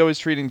basically always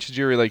treating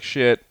Tajiri like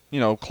shit,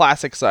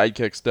 classic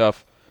sidekick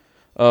stuff.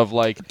 of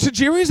like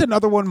Tajiri's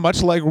another one,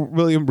 much like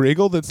William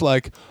Regal, that's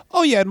like,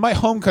 oh yeah, in my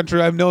home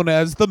country, I'm known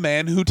as the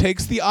man who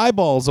takes the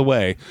eyeballs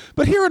away.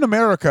 But here in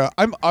America,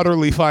 I'm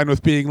utterly fine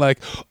with being like,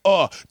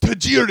 oh,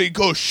 Tajiri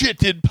go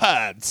shit in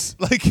pants.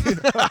 Like,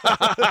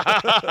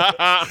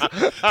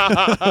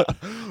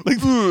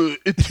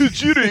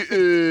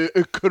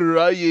 Tajiri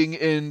crying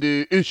and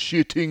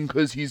shitting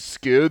because he's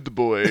scared,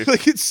 boy.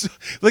 like it's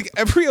like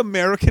every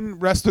American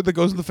wrestler that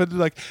goes in the Feds,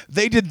 like,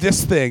 they did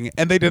this thing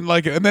and they didn't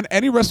like it. And then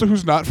any wrestler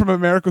who's not from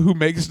America who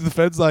makes it to the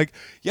Feds, like,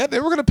 yeah, they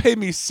were going to pay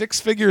me 6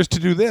 figures to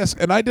do this,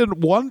 and I didn't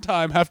one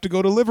time have to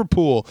go to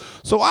Liverpool,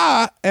 so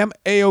I am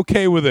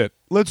A-okay with it.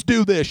 Let's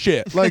do this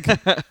shit. Like,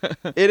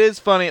 it is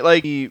funny.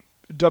 Like,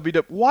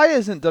 why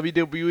isn't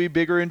WWE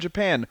bigger in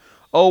Japan?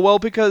 Oh, well,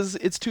 because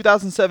it's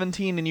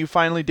 2017 and you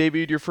finally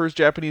debuted your first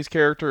Japanese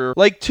character.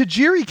 Like,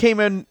 Tajiri came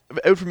out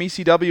from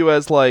ECW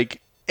as,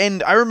 like,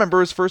 and I remember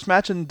his first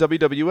match in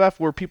WWF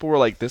where people were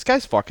like, this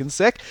guy's fucking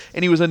sick.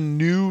 And he was a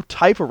new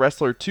type of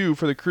wrestler, too,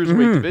 for the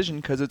Cruiserweight division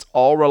because it's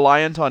all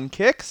reliant on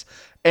kicks.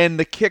 And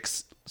the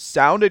kicks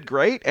sounded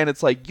great. And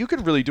it's like, you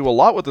could really do a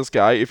lot with this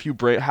guy if you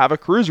have a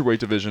Cruiserweight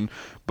division.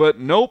 But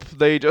nope,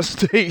 they just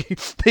they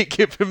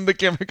give him the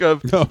gimmick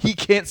of he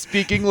can't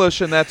speak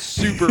English, and that's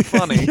super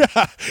funny.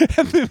 yeah,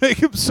 and they make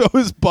him so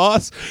his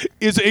boss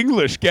is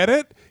English. Get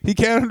it? He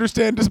can't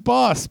understand his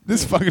boss.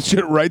 This fucking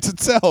shit writes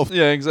itself.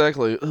 Yeah,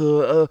 exactly.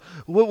 What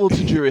will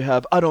Tajiri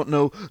have? I don't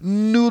know.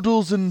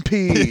 Noodles and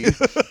pea.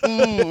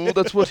 Ooh,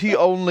 that's what he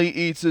only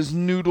eats is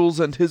noodles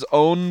and his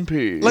own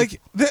pea.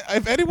 Like,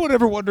 if anyone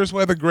ever wonders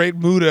why the Great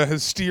Muta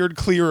has steered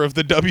clear of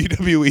the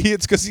WWE,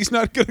 it's because he's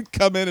not going to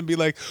come in and be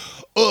like,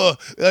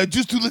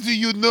 just to let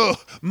you know,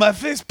 my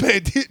face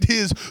paint it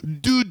is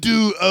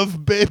doo-doo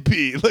of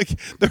baby. Like,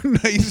 they're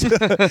nice.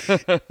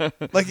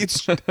 Like,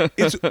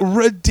 it's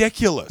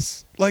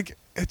ridiculous. Like,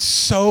 it's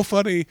so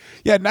funny.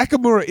 Yeah,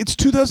 Nakamura, it's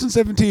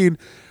 2017.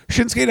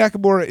 Shinsuke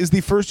Nakamura is the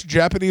first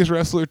Japanese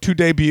wrestler to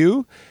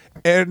debut,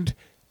 and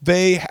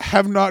they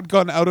have not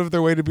gone out of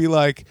their way to be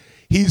like,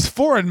 he's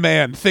foreign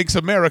man, thinks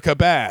America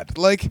bad.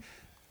 Like,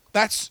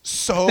 that's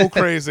so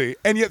crazy.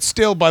 And yet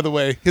still, by the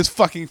way, his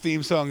fucking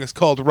theme song is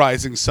called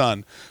Rising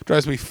Sun.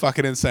 Drives me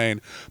fucking insane.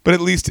 But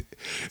at least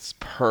it's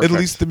perfect. At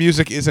least the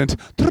music isn't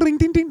it's like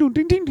ding ding ding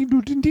ding ding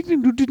ding ding.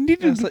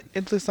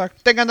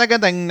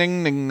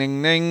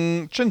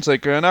 Shinsuke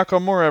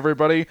Nakamura,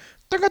 everybody.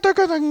 Ding ding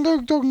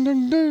ding ding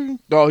ding ding.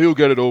 Oh, he'll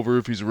get it over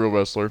if he's a real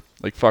wrestler.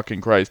 Like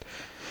fucking Christ.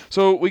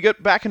 So we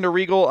get back into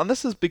Regal, and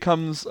this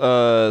becomes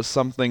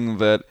something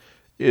that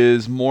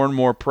is more and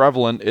more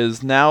prevalent.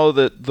 Is now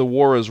that the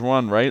war is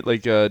won, right?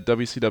 Like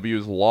WCW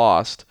is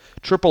lost.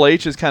 Triple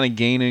H is kind of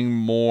gaining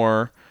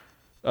more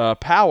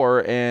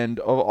power, and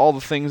all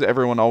the things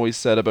everyone always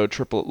said about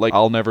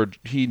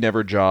he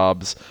never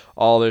jobs,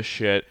 all this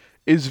shit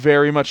is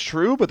very much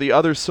true. But the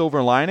other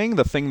silver lining,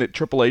 the thing that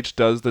Triple H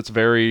does that's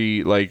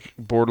very like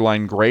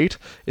borderline great,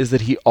 is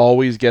that he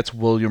always gets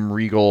William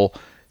Regal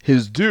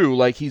his due.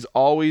 Like, he's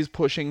always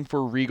pushing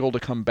for Regal to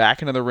come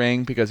back into the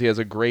ring because he has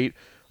a great,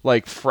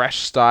 like, fresh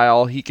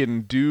style. He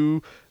can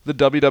do the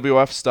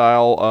WWF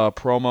style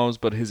promos,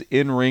 but his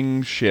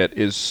in-ring shit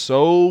is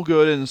so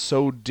good and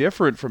so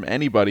different from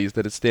anybody's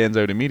that it stands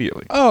out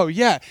immediately. Oh,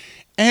 yeah.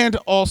 And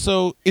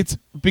also, it's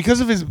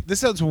because of this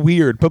sounds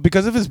weird, but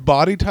because of his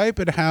body type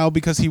and how,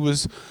 because he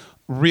was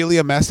really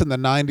a mess in the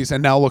 90s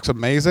and now looks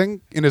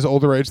amazing in his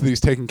older age that he's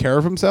taking care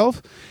of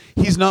himself,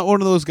 he's not one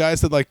of those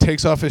guys that, like,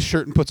 takes off his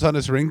shirt and puts on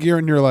his ring gear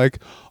and you're like,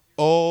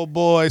 oh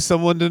boy,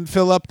 someone didn't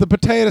fill up the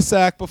potato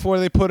sack before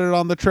they put it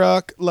on the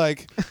truck.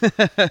 Like,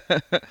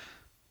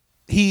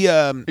 he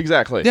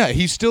exactly. Yeah,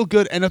 he's still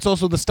good, and it's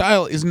also the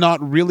style is not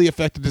really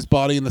affected his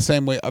body in the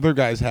same way other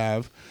guys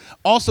have.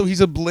 Also,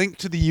 he's a blink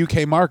to the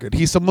UK market.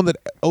 He's someone that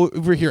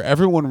over here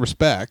everyone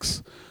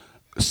respects,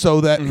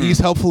 so that he's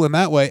helpful in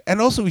that way.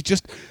 And also, he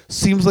just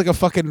seems like a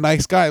fucking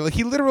nice guy. Like,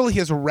 he literally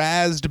has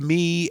razzed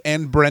me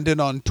and Brendan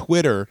on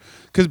Twitter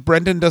because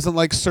Brendan doesn't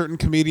like certain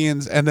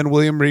comedians, and then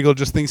William Regal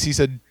just thinks he's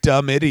a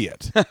dumb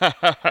idiot.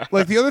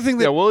 Like, the other thing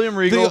that William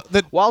Regal,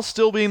 while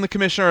still being the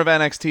commissioner of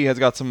NXT, has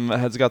got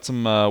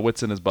some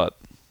wits in his butt.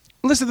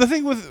 Listen, the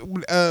thing with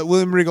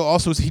William Regal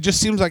also is he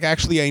just seems like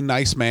actually a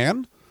nice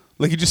man.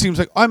 Like, he just seems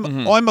like,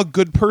 I'm a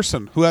good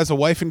person who has a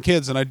wife and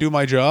kids, and I do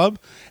my job.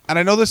 And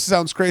I know this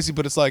sounds crazy,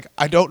 but it's like,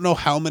 I don't know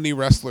how many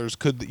wrestlers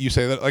could you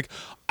say that. Like,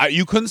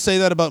 you couldn't say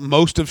that about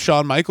most of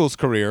Shawn Michaels'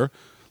 career.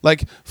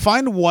 Like,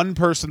 find one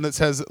person that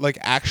says, like,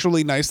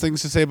 actually nice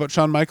things to say about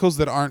Shawn Michaels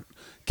that aren't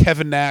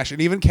Kevin Nash.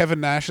 And even Kevin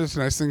Nash's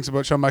nice things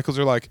about Shawn Michaels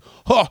are like,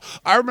 oh,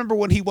 I remember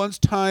when he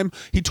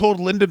he told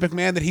Linda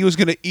McMahon that he was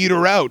going to eat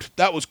her out.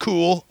 That was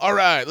cool. All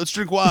right, let's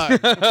drink wine.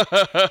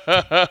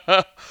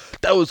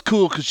 That was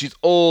cool because she's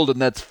old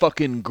and that's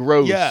fucking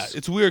gross. Yeah,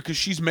 it's weird because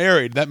she's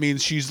married. That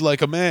means she's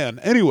like a man.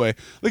 Anyway,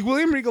 like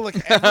William Regal,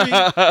 like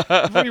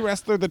every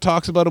wrestler that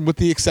talks about him, with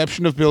the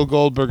exception of Bill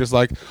Goldberg, is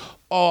like,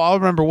 oh, I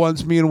remember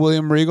once me and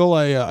William Regal,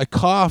 I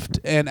coughed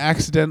and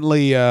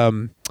accidentally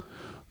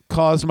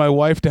caused my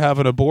wife to have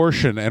an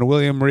abortion, and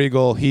William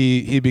Regal,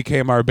 he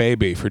became our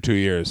baby for 2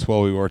 years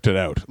while we worked it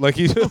out. Like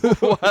he's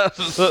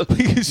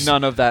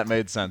None of that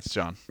made sense,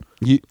 John.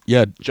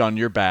 yeah, John,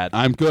 you're bad.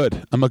 I'm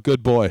good. I'm a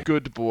good boy.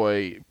 Good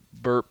boy.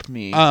 Burp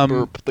me.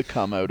 Burp the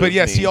cum out of me. But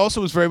yes, he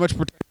also was very much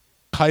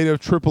height of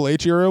Triple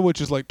H era, which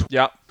is like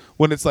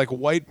when it's like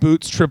white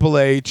boots, Triple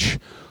H.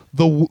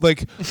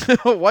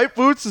 White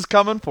boots is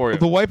coming for you.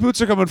 The white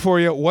boots are coming for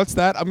you. What's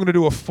that? I'm gonna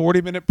do a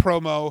 40-minute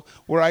promo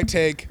where I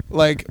take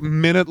like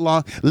minute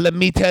long. Let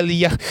me tell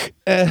you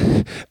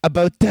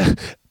about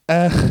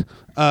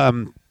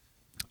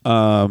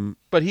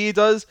But he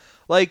does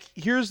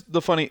here's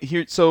the funny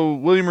here. So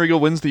William Regal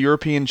wins the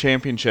European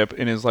Championship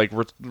in his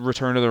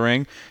return to the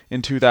ring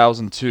in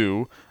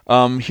 2002.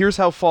 Here's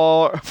how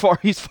far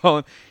he's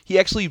fallen. He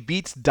actually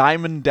beats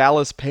Diamond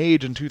Dallas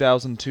Page in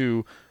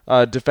 2002.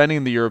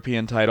 Defending the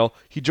European title.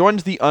 He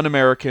joins the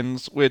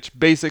Un-Americans, which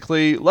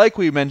basically, like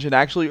we mentioned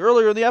actually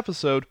earlier in the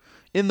episode,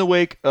 in the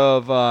wake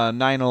of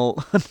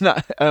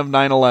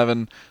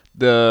 9/11,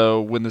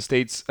 when the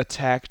States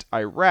attacked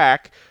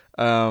Iraq,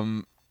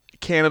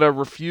 Canada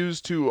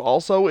refused to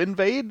also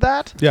invade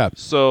that. Yeah.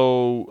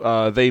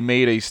 So they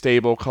made a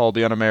stable called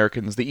the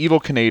Un-Americans, the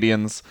Evil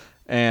Canadians,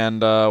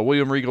 and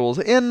William Regal was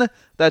in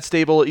that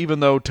stable, even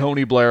though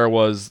Tony Blair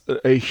was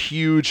a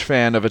huge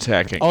fan of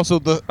attacking.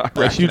 Also,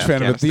 a huge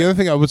fan of it. The other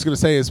thing I was going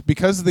to say is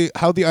because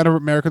how the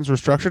Un-Americans were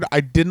structured,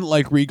 I didn't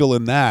like Regal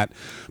in that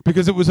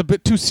because it was a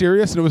bit too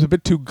serious and it was a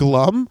bit too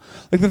glum.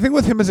 Like the thing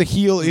with him as a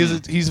heel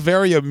is he's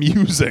very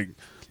amusing.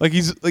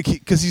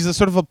 Because he's a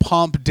sort of a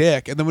pomp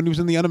dick, and then when he was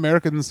in the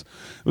Un-Americans,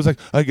 it was like,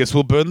 I guess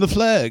we'll burn the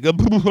flag.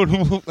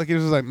 Like he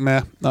was like,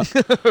 nah, no.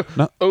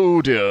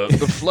 Oh dear,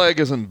 the flag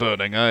isn't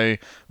burning. I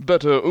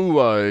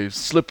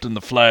slipped in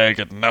the flag,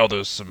 and now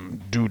there's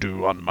some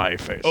doo-doo on my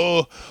face.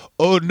 Oh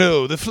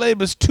no, the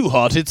flame is too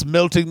hot. It's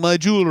melting my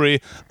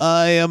jewelry.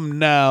 I am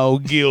now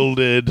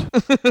gilded.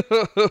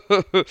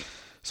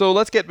 So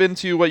let's get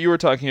into what you were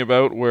talking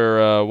about,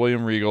 where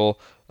William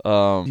Regal.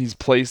 Regal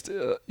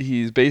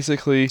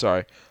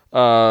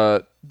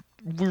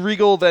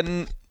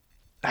then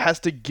has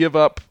to give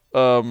up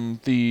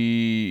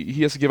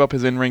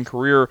his in-ring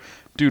career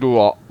due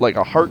to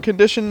a heart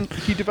condition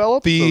he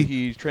developed. So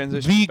he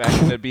transitioned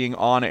back into being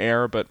on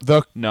air, but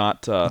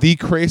not the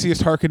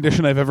craziest heart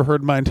condition I've ever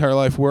heard in my entire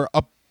life, where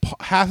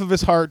half of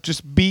his heart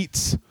just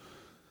beats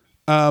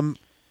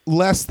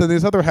less than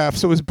his other half,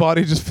 so his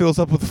body just fills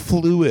up with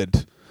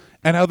fluid.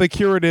 And how they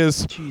cure it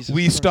is,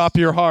 stop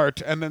your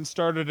heart and then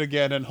start it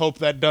again and hope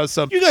that does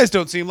something. You guys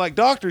don't seem like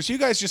doctors. You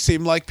guys just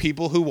seem like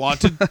people who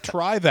want to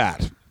try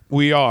that.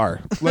 We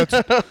are. Let's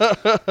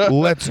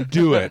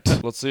do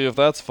it. Let's see if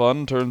that's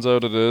fun. Turns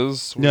out it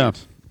is. Sweet. Yeah.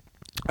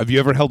 Have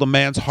you ever held a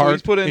man's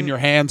heart in your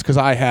hands? Because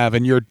I have,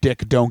 and your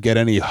dick don't get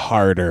any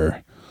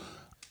harder.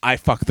 I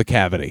fuck the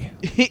cavity.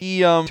 He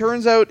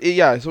turns out,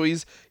 so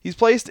he's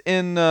placed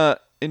in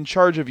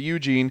charge of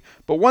Eugene.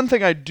 But one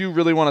thing I do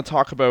really want to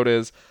talk about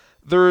is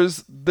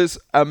there's this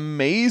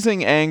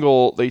amazing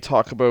angle they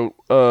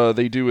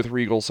do with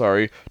Regal,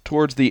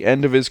 towards the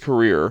end of his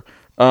career,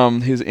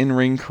 his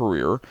in-ring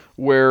career,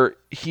 where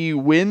he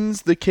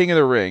wins the King of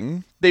the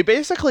Ring. They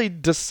basically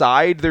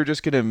decide they're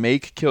just going to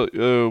make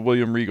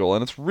William Regal,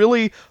 and it's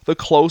really the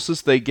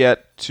closest they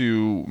get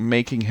to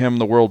making him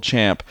the world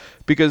champ,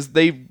 because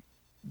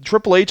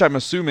Triple H, I'm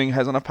assuming,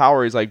 has enough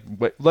power. He's like,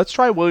 let's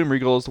try William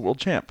Regal as the world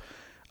champ.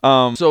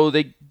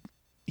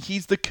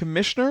 He's the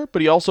commissioner,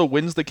 but he also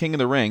wins the King of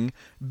the Ring,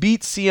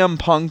 beats CM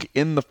Punk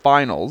in the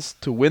finals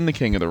to win the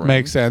King of the Ring.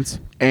 Makes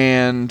sense.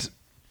 And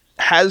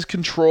has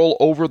control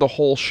over the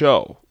whole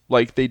show.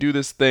 Like, they do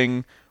this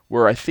thing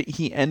where I think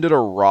he ended a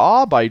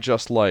Raw by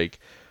just,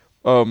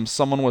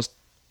 someone was,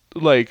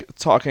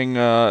 talking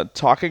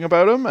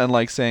about him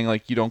and,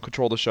 saying, you don't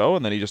control the show,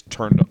 and then he just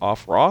turned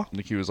off Raw.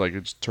 And he was like,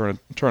 just turn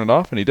it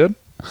off, and he did.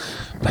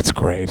 That's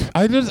great.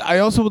 I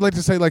also would like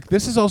to say,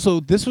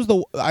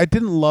 I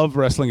didn't love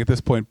wrestling at this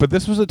point, but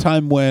this was a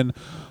time when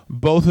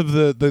both of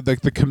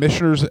the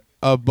commissioners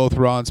of both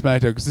Raw and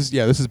SmackDown, because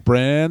this is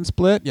brand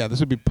split. Yeah,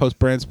 this would be post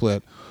brand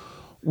split.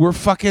 Were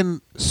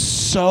fucking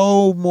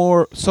so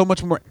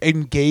much more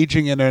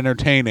engaging and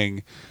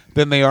entertaining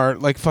than they are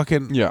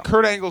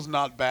Kurt Angle's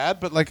not bad,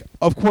 but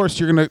of course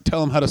you're gonna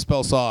tell him how to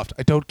spell soft.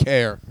 I don't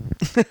care.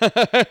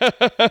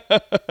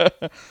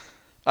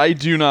 I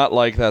do not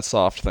like that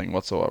soft thing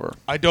whatsoever.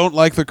 I don't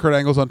like the Kurt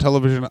Angles on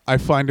television. I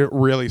find it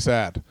really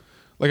sad.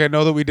 I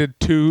know that we did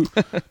two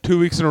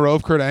weeks in a row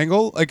of Kurt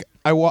Angle.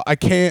 I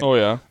can't. Oh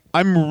yeah.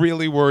 I'm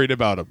really worried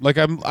about him.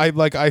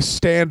 I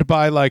stand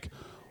by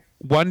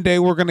one day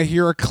we're gonna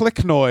hear a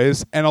click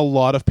noise and a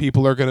lot of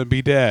people are gonna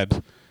be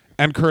dead.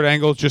 And Kurt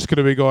Angle's just going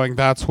to be going,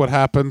 that's what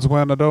happens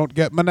when I don't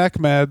get my neck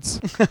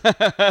meds.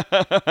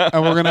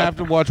 And we're going to have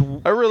to watch.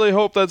 I really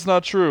hope that's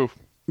not true.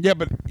 Yeah,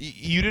 but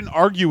you didn't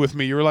argue with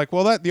me. You were like,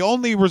 well, the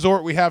only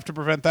resort we have to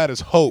prevent that is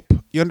hope.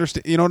 You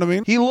understand? You know what I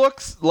mean? He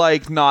looks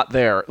not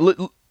there.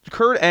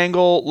 Kurt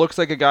Angle looks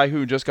like a guy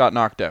who just got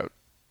knocked out.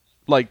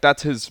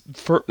 That's his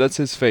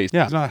face.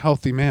 Yeah, he's not a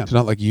healthy man. He's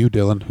not like you,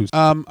 Dylan. Who's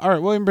all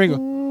right, William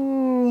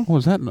Regal. anything? What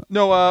was that?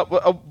 No,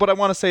 but I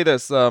want to say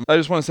this. I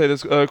just want to say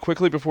this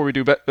quickly before we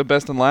do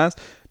best and last.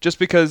 Just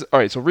because, all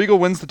right, so Regal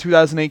wins the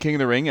 2008 King of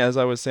the Ring, as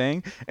I was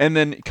saying, and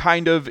then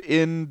kind of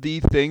in the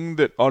thing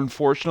that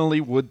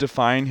unfortunately would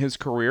define his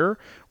career,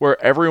 where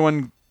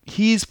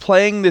he's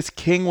playing this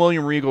King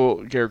William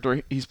Regal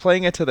character. He's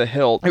playing it to the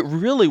hilt. It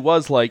really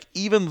was like,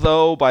 even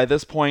though by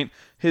this point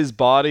his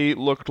body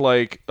looked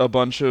like a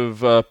bunch of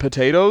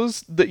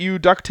potatoes that you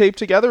duct tape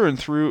together and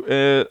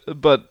threw,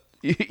 but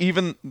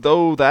even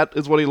though that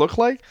is what he looked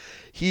like,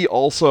 he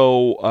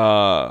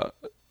also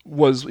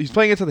he's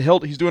playing it to the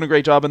hilt. He's doing a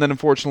great job, and then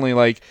unfortunately,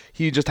 like,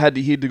 he had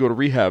to go to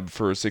rehab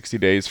for 60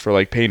 days for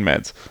like pain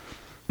meds.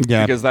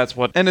 Yeah, because that's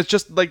what, and it's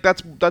just like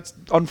that's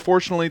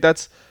unfortunately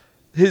that's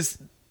his.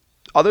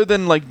 Other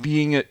than like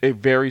being a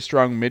very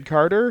strong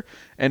mid-carder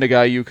and a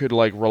guy you could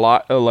like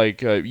rely,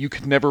 you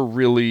could never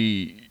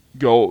really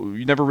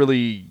you never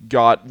really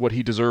got what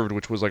he deserved,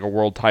 which was like a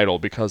world title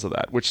because of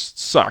that, which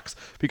sucks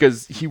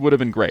because he would have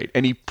been great.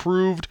 And he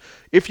proved,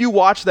 if you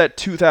watch that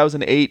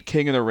 2008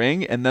 King of the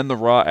Ring and then the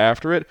Raw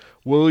after it,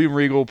 William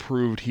Regal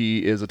proved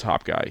he is a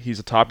top guy. He's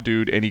a top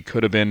dude, and he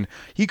could have been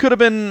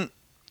the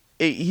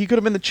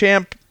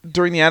champ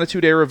during the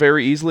Attitude Era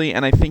very easily,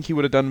 and I think he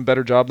would have done a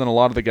better job than a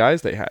lot of the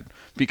guys they had,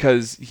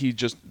 because he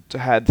just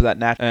had that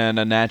a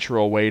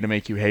natural way to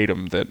make you hate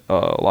him that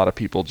a lot of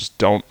people just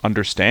don't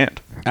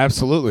understand.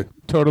 absolutely,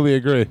 totally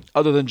agree.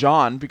 Other than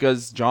John,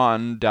 because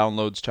John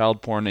downloads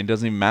child porn and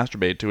doesn't even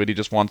masturbate to it. He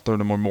just wants there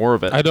to be more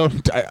of it. I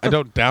don't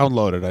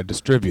download it. I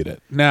distribute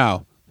it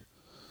now.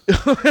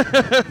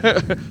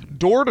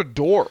 Door to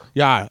door.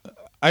 Yeah.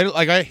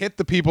 I hit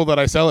the people that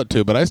I sell it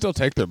to, but I still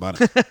take their money.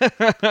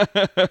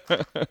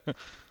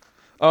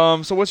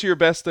 So what's your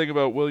best thing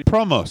about William?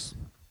 Promos.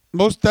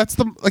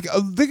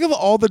 Think of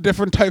all the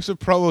different types of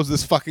promos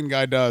this fucking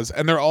guy does,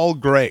 and they're all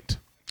great.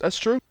 That's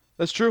true.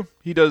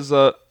 He does.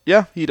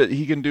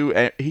 He can do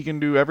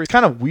everything. It's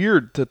kind of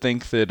weird to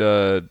think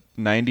that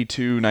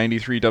 92,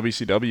 93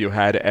 WCW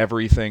had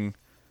everything.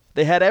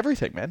 They had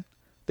everything, man.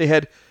 They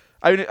had.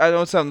 I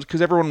know it sounds,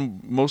 because everyone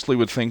mostly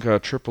would think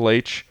Triple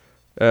H.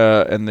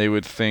 And they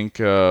would think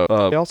they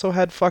also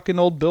had fucking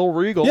old Bill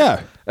Regal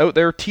out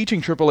there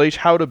teaching Triple H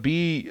how to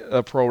be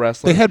a pro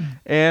wrestler. They had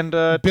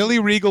Billy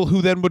Regal,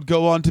 who then would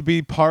go on to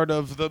be part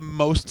of the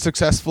most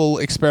successful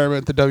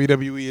experiment the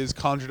WWE has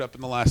conjured up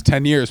in the last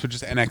 10 years, which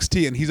is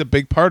NXT, and he's a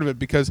big part of it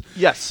because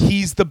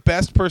he's the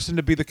best person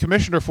to be the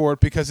commissioner for it,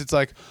 because it's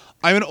like,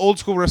 I'm an old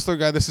school wrestler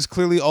guy. This is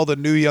clearly all the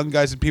new young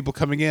guys and people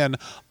coming in.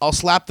 I'll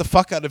slap the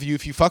fuck out of you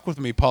if you fuck with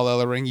me, Paul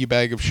Ellering, you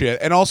bag of shit.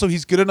 And also,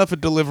 he's good enough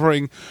at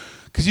delivering,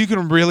 because you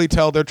can really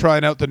tell they're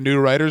trying out the new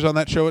writers on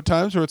that show at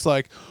times, where it's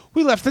like,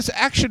 we left this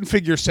action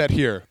figure set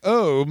here.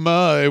 Oh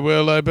my,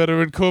 well, I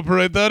better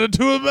incorporate that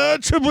into a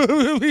match.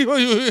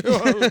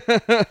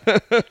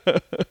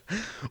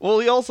 Well,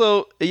 he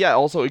also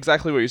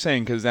exactly what you're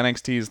saying, because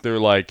NXT's their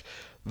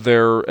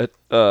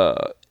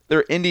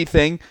indie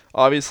thing,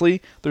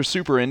 obviously. They're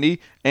super indie,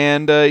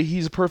 and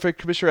he's a perfect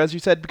commissioner, as you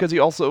said, because he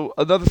also,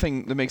 another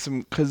thing that makes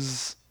him,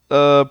 because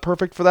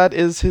perfect for that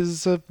is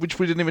his, which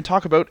we didn't even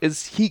talk about,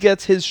 is he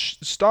gets his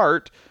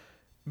start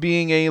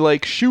being a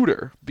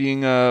shooter,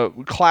 being a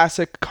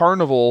classic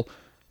carnival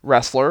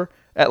wrestler.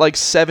 At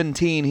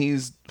 17,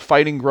 he's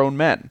fighting grown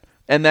men,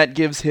 and that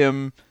gives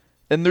him.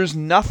 And there's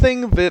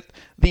nothing that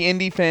the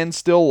indie fan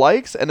still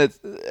likes,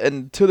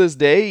 and to this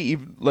day,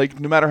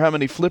 no matter how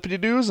many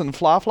flippity-doos and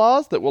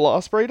fla-flas that Will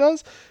Ospreay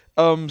does,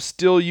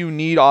 still you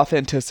need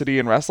authenticity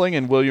in wrestling,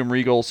 and William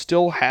Regal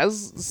still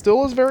is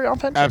very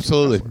authentic.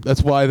 Absolutely.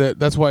 That's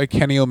why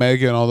Kenny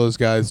Omega and all those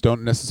guys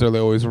don't necessarily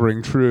always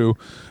ring true,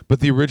 but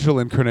the original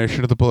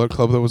incarnation of the Bullet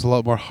Club that was a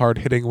lot more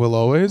hard-hitting will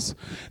always.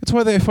 It's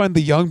why they find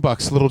the Young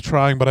Bucks a little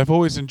trying, but I've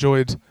always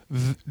enjoyed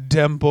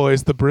them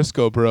boys, the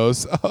Briscoe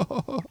Bros.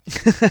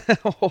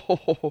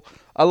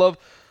 I love.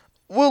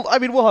 Well, I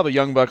mean, we'll have a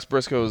Young Bucks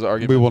Briscoes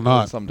argument. We will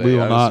not someday. We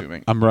will not.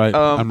 Assuming. I'm right.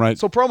 I'm right.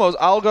 So promos,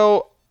 I'll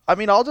go. I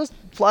mean, I'll just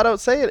flat out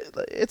say it.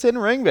 It's in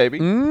ring, baby.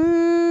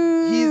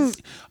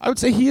 I would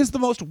say he is the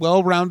most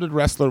well-rounded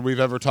wrestler we've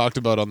ever talked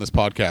about on this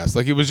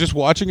podcast. He was just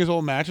watching his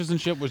old matches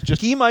and shit.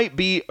 He might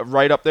be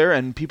right up there,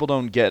 and people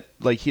don't get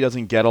he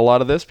doesn't get a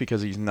lot of this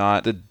because he's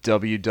not the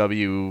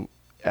WWF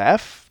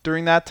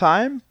during that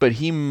time. But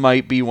he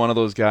might be one of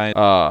those guys,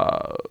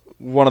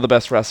 one of the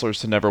best wrestlers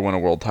to never win a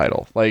world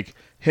title.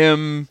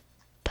 Him,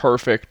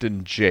 Perfect,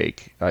 and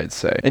Jake, I'd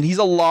say. And he's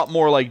a lot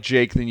more like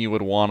Jake than you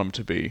would want him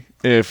to be,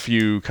 if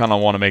you kind of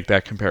want to make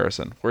that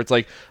comparison. Where it's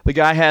the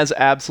guy has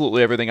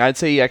absolutely everything. I'd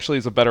say he actually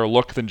has a better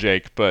look than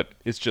Jake, but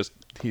it's just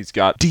he's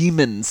got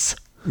demons.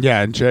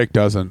 Yeah, and Jake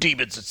doesn't.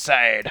 Demons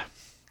inside.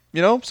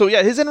 So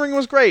yeah, his in-ring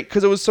was great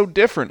because it was so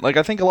different.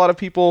 I think a lot of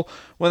people,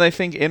 when they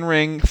think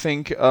in-ring,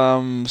 think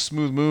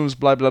smooth moves,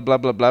 blah, blah, blah,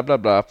 blah, blah, blah,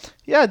 blah.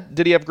 Yeah,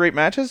 did he have great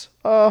matches?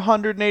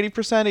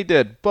 180% he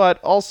did. But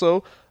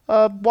also,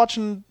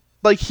 watching...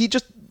 he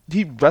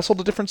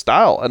wrestled a different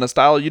style, and a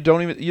style you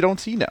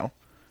don't see now.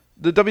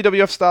 The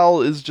WWF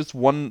style is just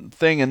one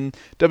thing, and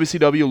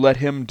WCW let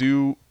him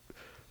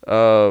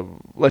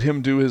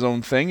do his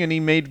own thing, and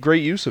he made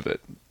great use of it.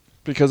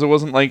 because it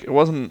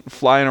wasn't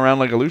flying around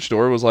like a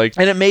luchador. It was like,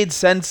 and it made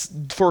sense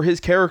for his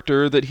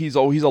character that he's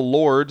a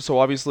lord, so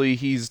obviously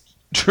he's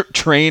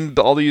trained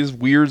all these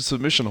weird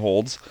submission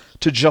holds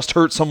to just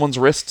hurt someone's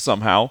wrist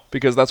somehow,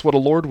 because that's what a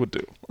lord would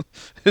do.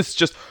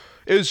 It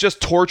was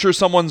just torture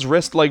someone's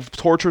wrist, like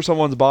torture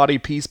someone's body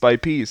piece by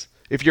piece.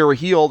 If you're a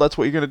heel, that's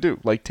what you're going to do.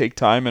 Like, take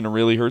time and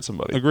really hurt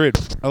somebody. Agreed.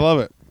 I love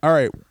it. All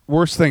right.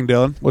 Worst thing,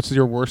 Dylan. What's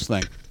your worst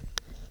thing?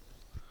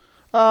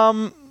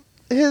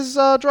 His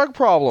drug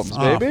problems,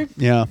 baby.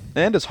 Yeah.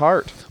 And his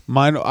heart.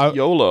 Mine.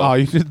 YOLO. Oh,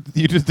 you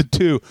did the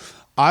two.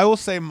 I will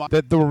say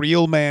that the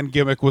real man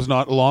gimmick was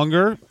not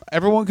longer.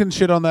 Everyone can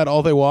shit on that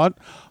all they want.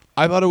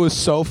 I thought it was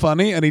so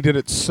funny, and he did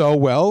it so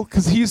well,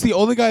 because he's the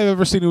only guy I've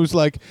ever seen who's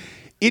like,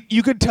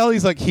 you could tell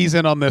he's like, he's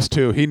in on this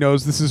too. He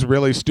knows this is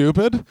really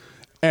stupid.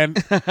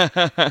 And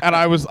and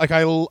I was like,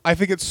 I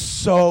think it's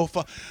so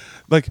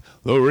like,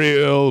 the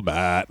real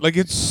Matt. Like,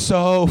 it's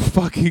so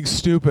fucking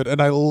stupid, and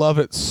I love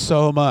it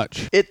so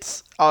much.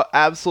 It's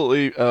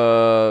absolutely,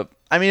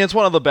 I mean, it's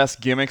one of the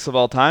best gimmicks of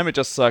all time. It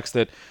just sucks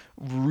that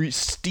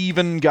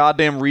Steven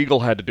goddamn Regal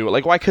had to do it.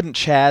 Like, why couldn't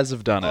Chaz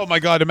have done it? Oh my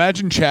god,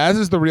 imagine Chaz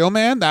is the real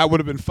man. That would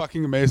have been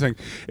fucking amazing.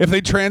 If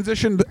they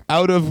transitioned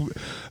out of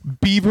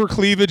beaver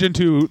cleavage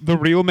into the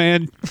real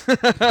man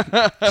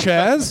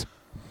Chaz,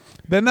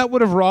 then that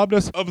would have robbed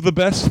us of the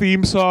best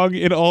theme song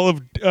in all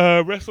of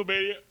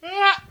WrestleMania.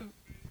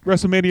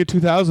 WrestleMania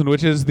 2000,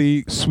 which is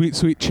the Sweet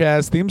Sweet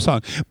Chaz theme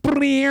song.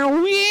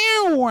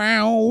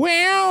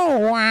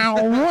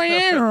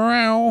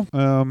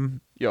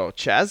 Yo,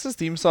 Chaz's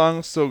theme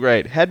song, so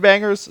great.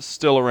 Headbangers,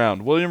 still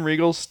around. William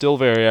Regal, still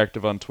very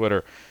active on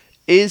Twitter.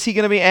 Is he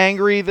going to be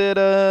angry that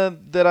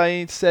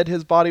I said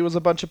his body was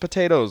a bunch of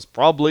potatoes?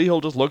 Probably. He'll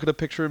just look at a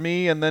picture of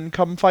me and then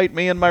come fight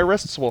me and my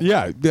wrists will...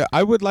 Yeah,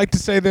 I would like to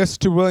say this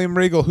to William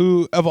Regal,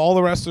 who, of all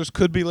the wrestlers,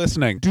 could be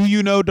listening. Do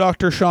you know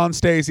Dr. Sean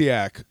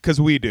Stasiak?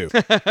 Because we do.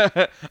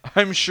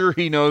 I'm sure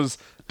he knows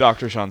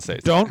Dr. Sean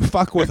Stasiak. Don't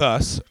fuck with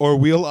us, or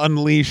we'll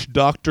unleash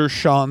Dr.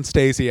 Sean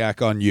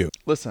Stasiak on you.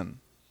 Listen,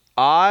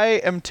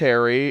 I am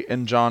Terry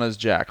and John is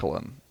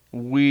Jacqueline.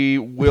 We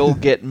will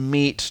get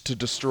Meat to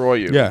destroy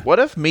you. Yeah. What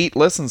if Meat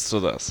listens to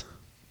this?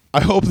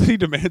 I hope that he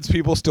demands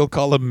people still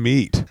call him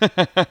Meat.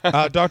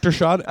 Dr.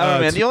 Sean? I don't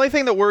know, man. The only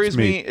thing that worries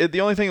me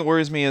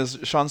is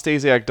Sean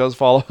Stasiak does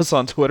follow us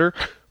on Twitter,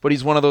 but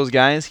he's one of those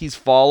guys. He's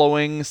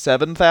following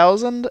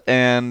 7,000,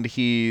 and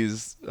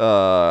he's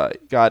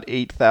got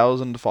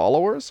 8,000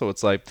 followers. So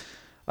it's like,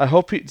 I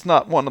hope it's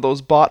not one of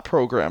those bot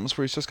programs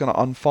where he's just going to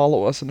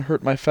unfollow us and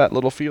hurt my fat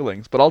little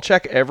feelings. But I'll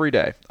check every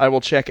day. I will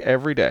check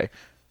every day.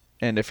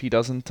 And if he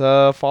doesn't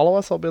follow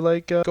us, I'll be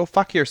like, go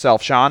fuck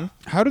yourself, Sean.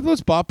 How do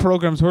those bot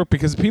programs work?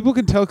 Because people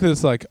can tell, because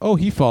it's like, oh,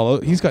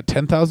 he's got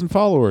 10,000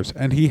 followers,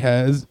 and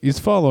he's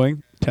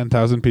following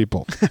 10,000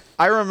 people.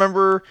 I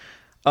remember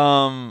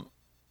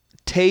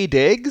Taye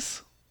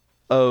Diggs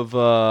of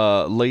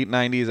late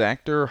 90s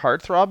actor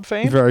Heartthrob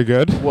fame. Very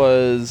good.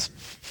 Was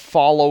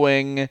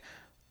following...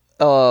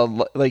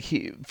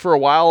 for a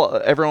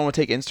while, everyone would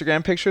take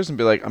Instagram pictures and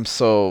be like, I'm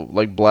so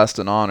blessed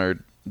and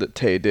honored that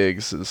Taye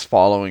Diggs is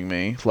following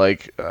me.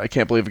 Like, I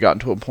can't believe I've gotten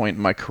to a point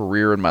in my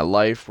career and my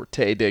life where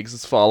Taye Diggs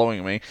is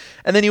following me.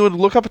 And then you would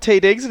look up at Taye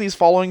Diggs and he's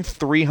following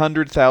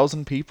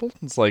 300,000 people.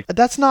 It's like,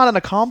 that's not an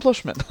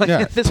accomplishment. Like,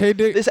 yeah,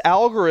 this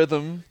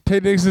algorithm...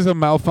 Taye Diggs is a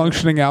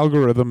malfunctioning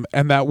algorithm,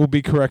 and that will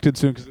be corrected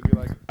soon, because it'll be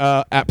like,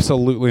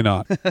 absolutely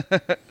not.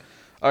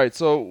 All right,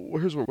 so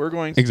here's what we're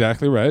going to...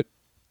 Exactly right.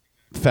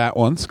 Fat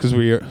ones, because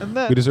we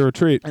deserve a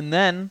treat. And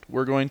then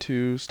we're going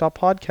to stop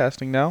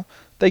podcasting now.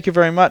 Thank you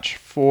very much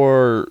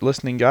for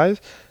listening,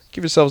 guys.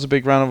 Give yourselves a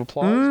big round of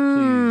applause.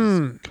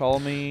 Please call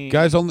me,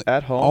 guys.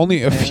 At home.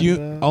 Only a few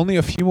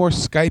more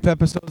Skype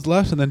episodes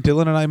left, and then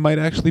Dylan and I might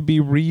actually be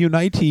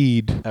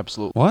reunited.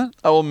 Absolutely. What?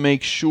 I will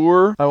make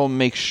sure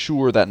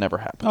that never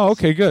happens. Oh,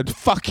 okay, good.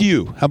 Fuck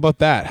you. How about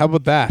that?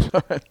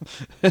 All right.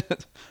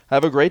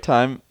 Have a great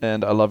time,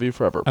 and I love you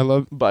forever.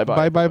 Bye. Bye.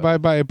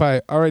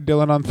 All right,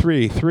 Dylan, on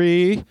 3.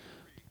 3,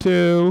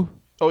 2.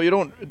 Oh, you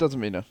don't. It doesn't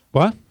mean it.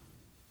 What?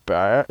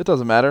 Bye. It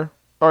doesn't matter.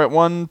 All right,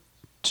 1,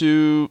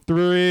 2,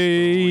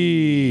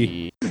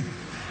 3.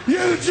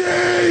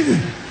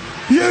 Eugene!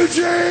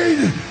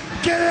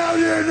 Get out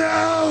here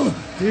now!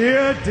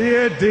 Dear.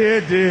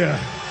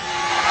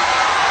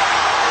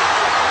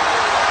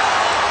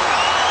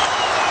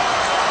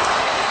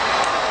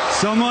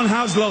 Someone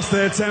has lost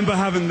their temper,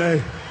 haven't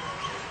they?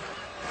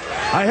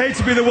 I hate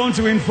to be the one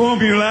to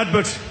inform you, lad,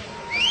 but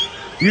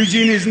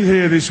Eugene isn't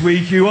here this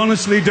week. You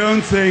honestly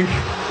don't think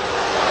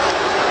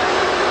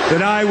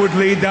that I would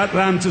lead that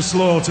lamb to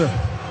slaughter?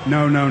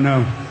 No.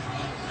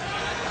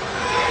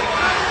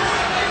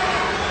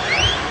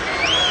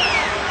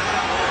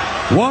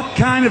 What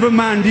kind of a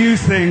man do you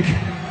think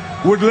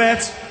would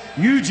let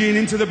Eugene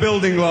into the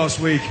building last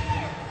week?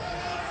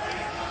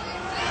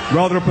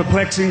 Rather a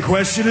perplexing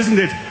question, isn't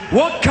it?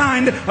 What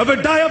kind of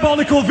a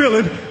diabolical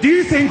villain do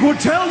you think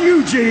would tell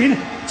Eugene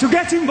to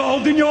get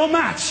involved in your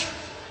match?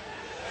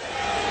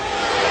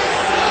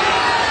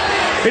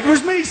 It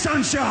was me,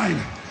 sunshine.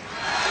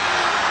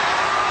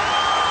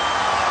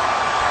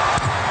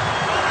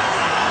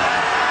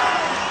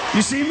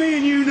 You see, me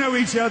and you know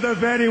each other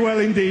very well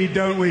indeed,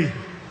 don't we?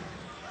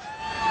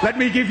 Let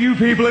me give you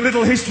people a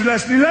little history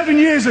lesson. 11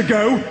 years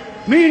ago,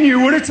 me and you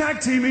were a tag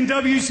team in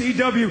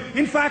WCW.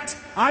 In fact,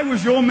 I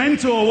was your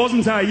mentor,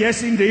 wasn't I?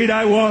 Yes, indeed,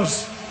 I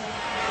was.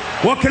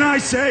 What can I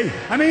say?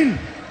 I mean,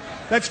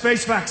 let's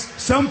face facts.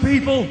 Some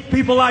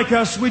people like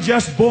us, we're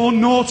just born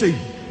naughty.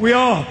 We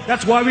are.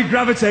 That's why we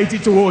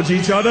gravitated towards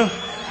each other.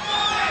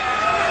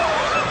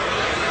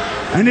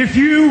 And if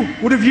you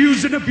would have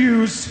used and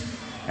abused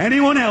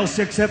anyone else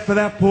except for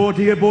that poor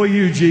dear boy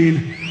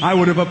Eugene, I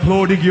would have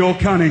applauded your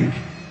cunning.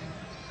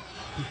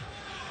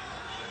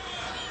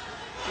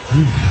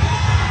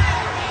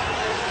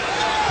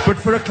 But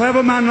for a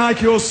clever man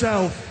like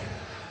yourself,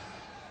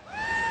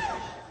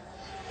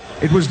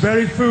 it was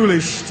very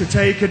foolish to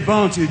take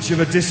advantage of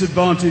a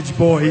disadvantaged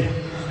boy,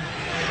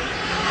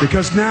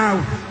 because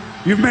now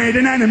you've made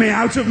an enemy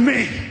out of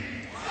me.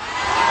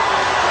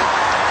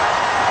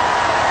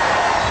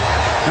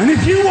 And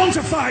if you want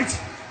to fight,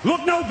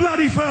 look no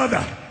bloody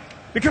further,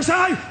 because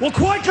I will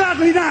quite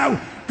gladly now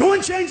go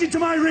and change into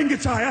my ring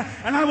attire,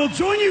 and I will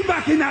join you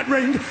back in that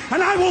ring,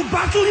 and I will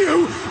battle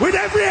you with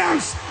every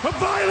ounce of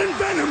violent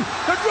venom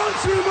that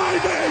runs through my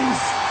veins.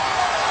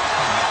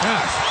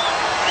 Yes.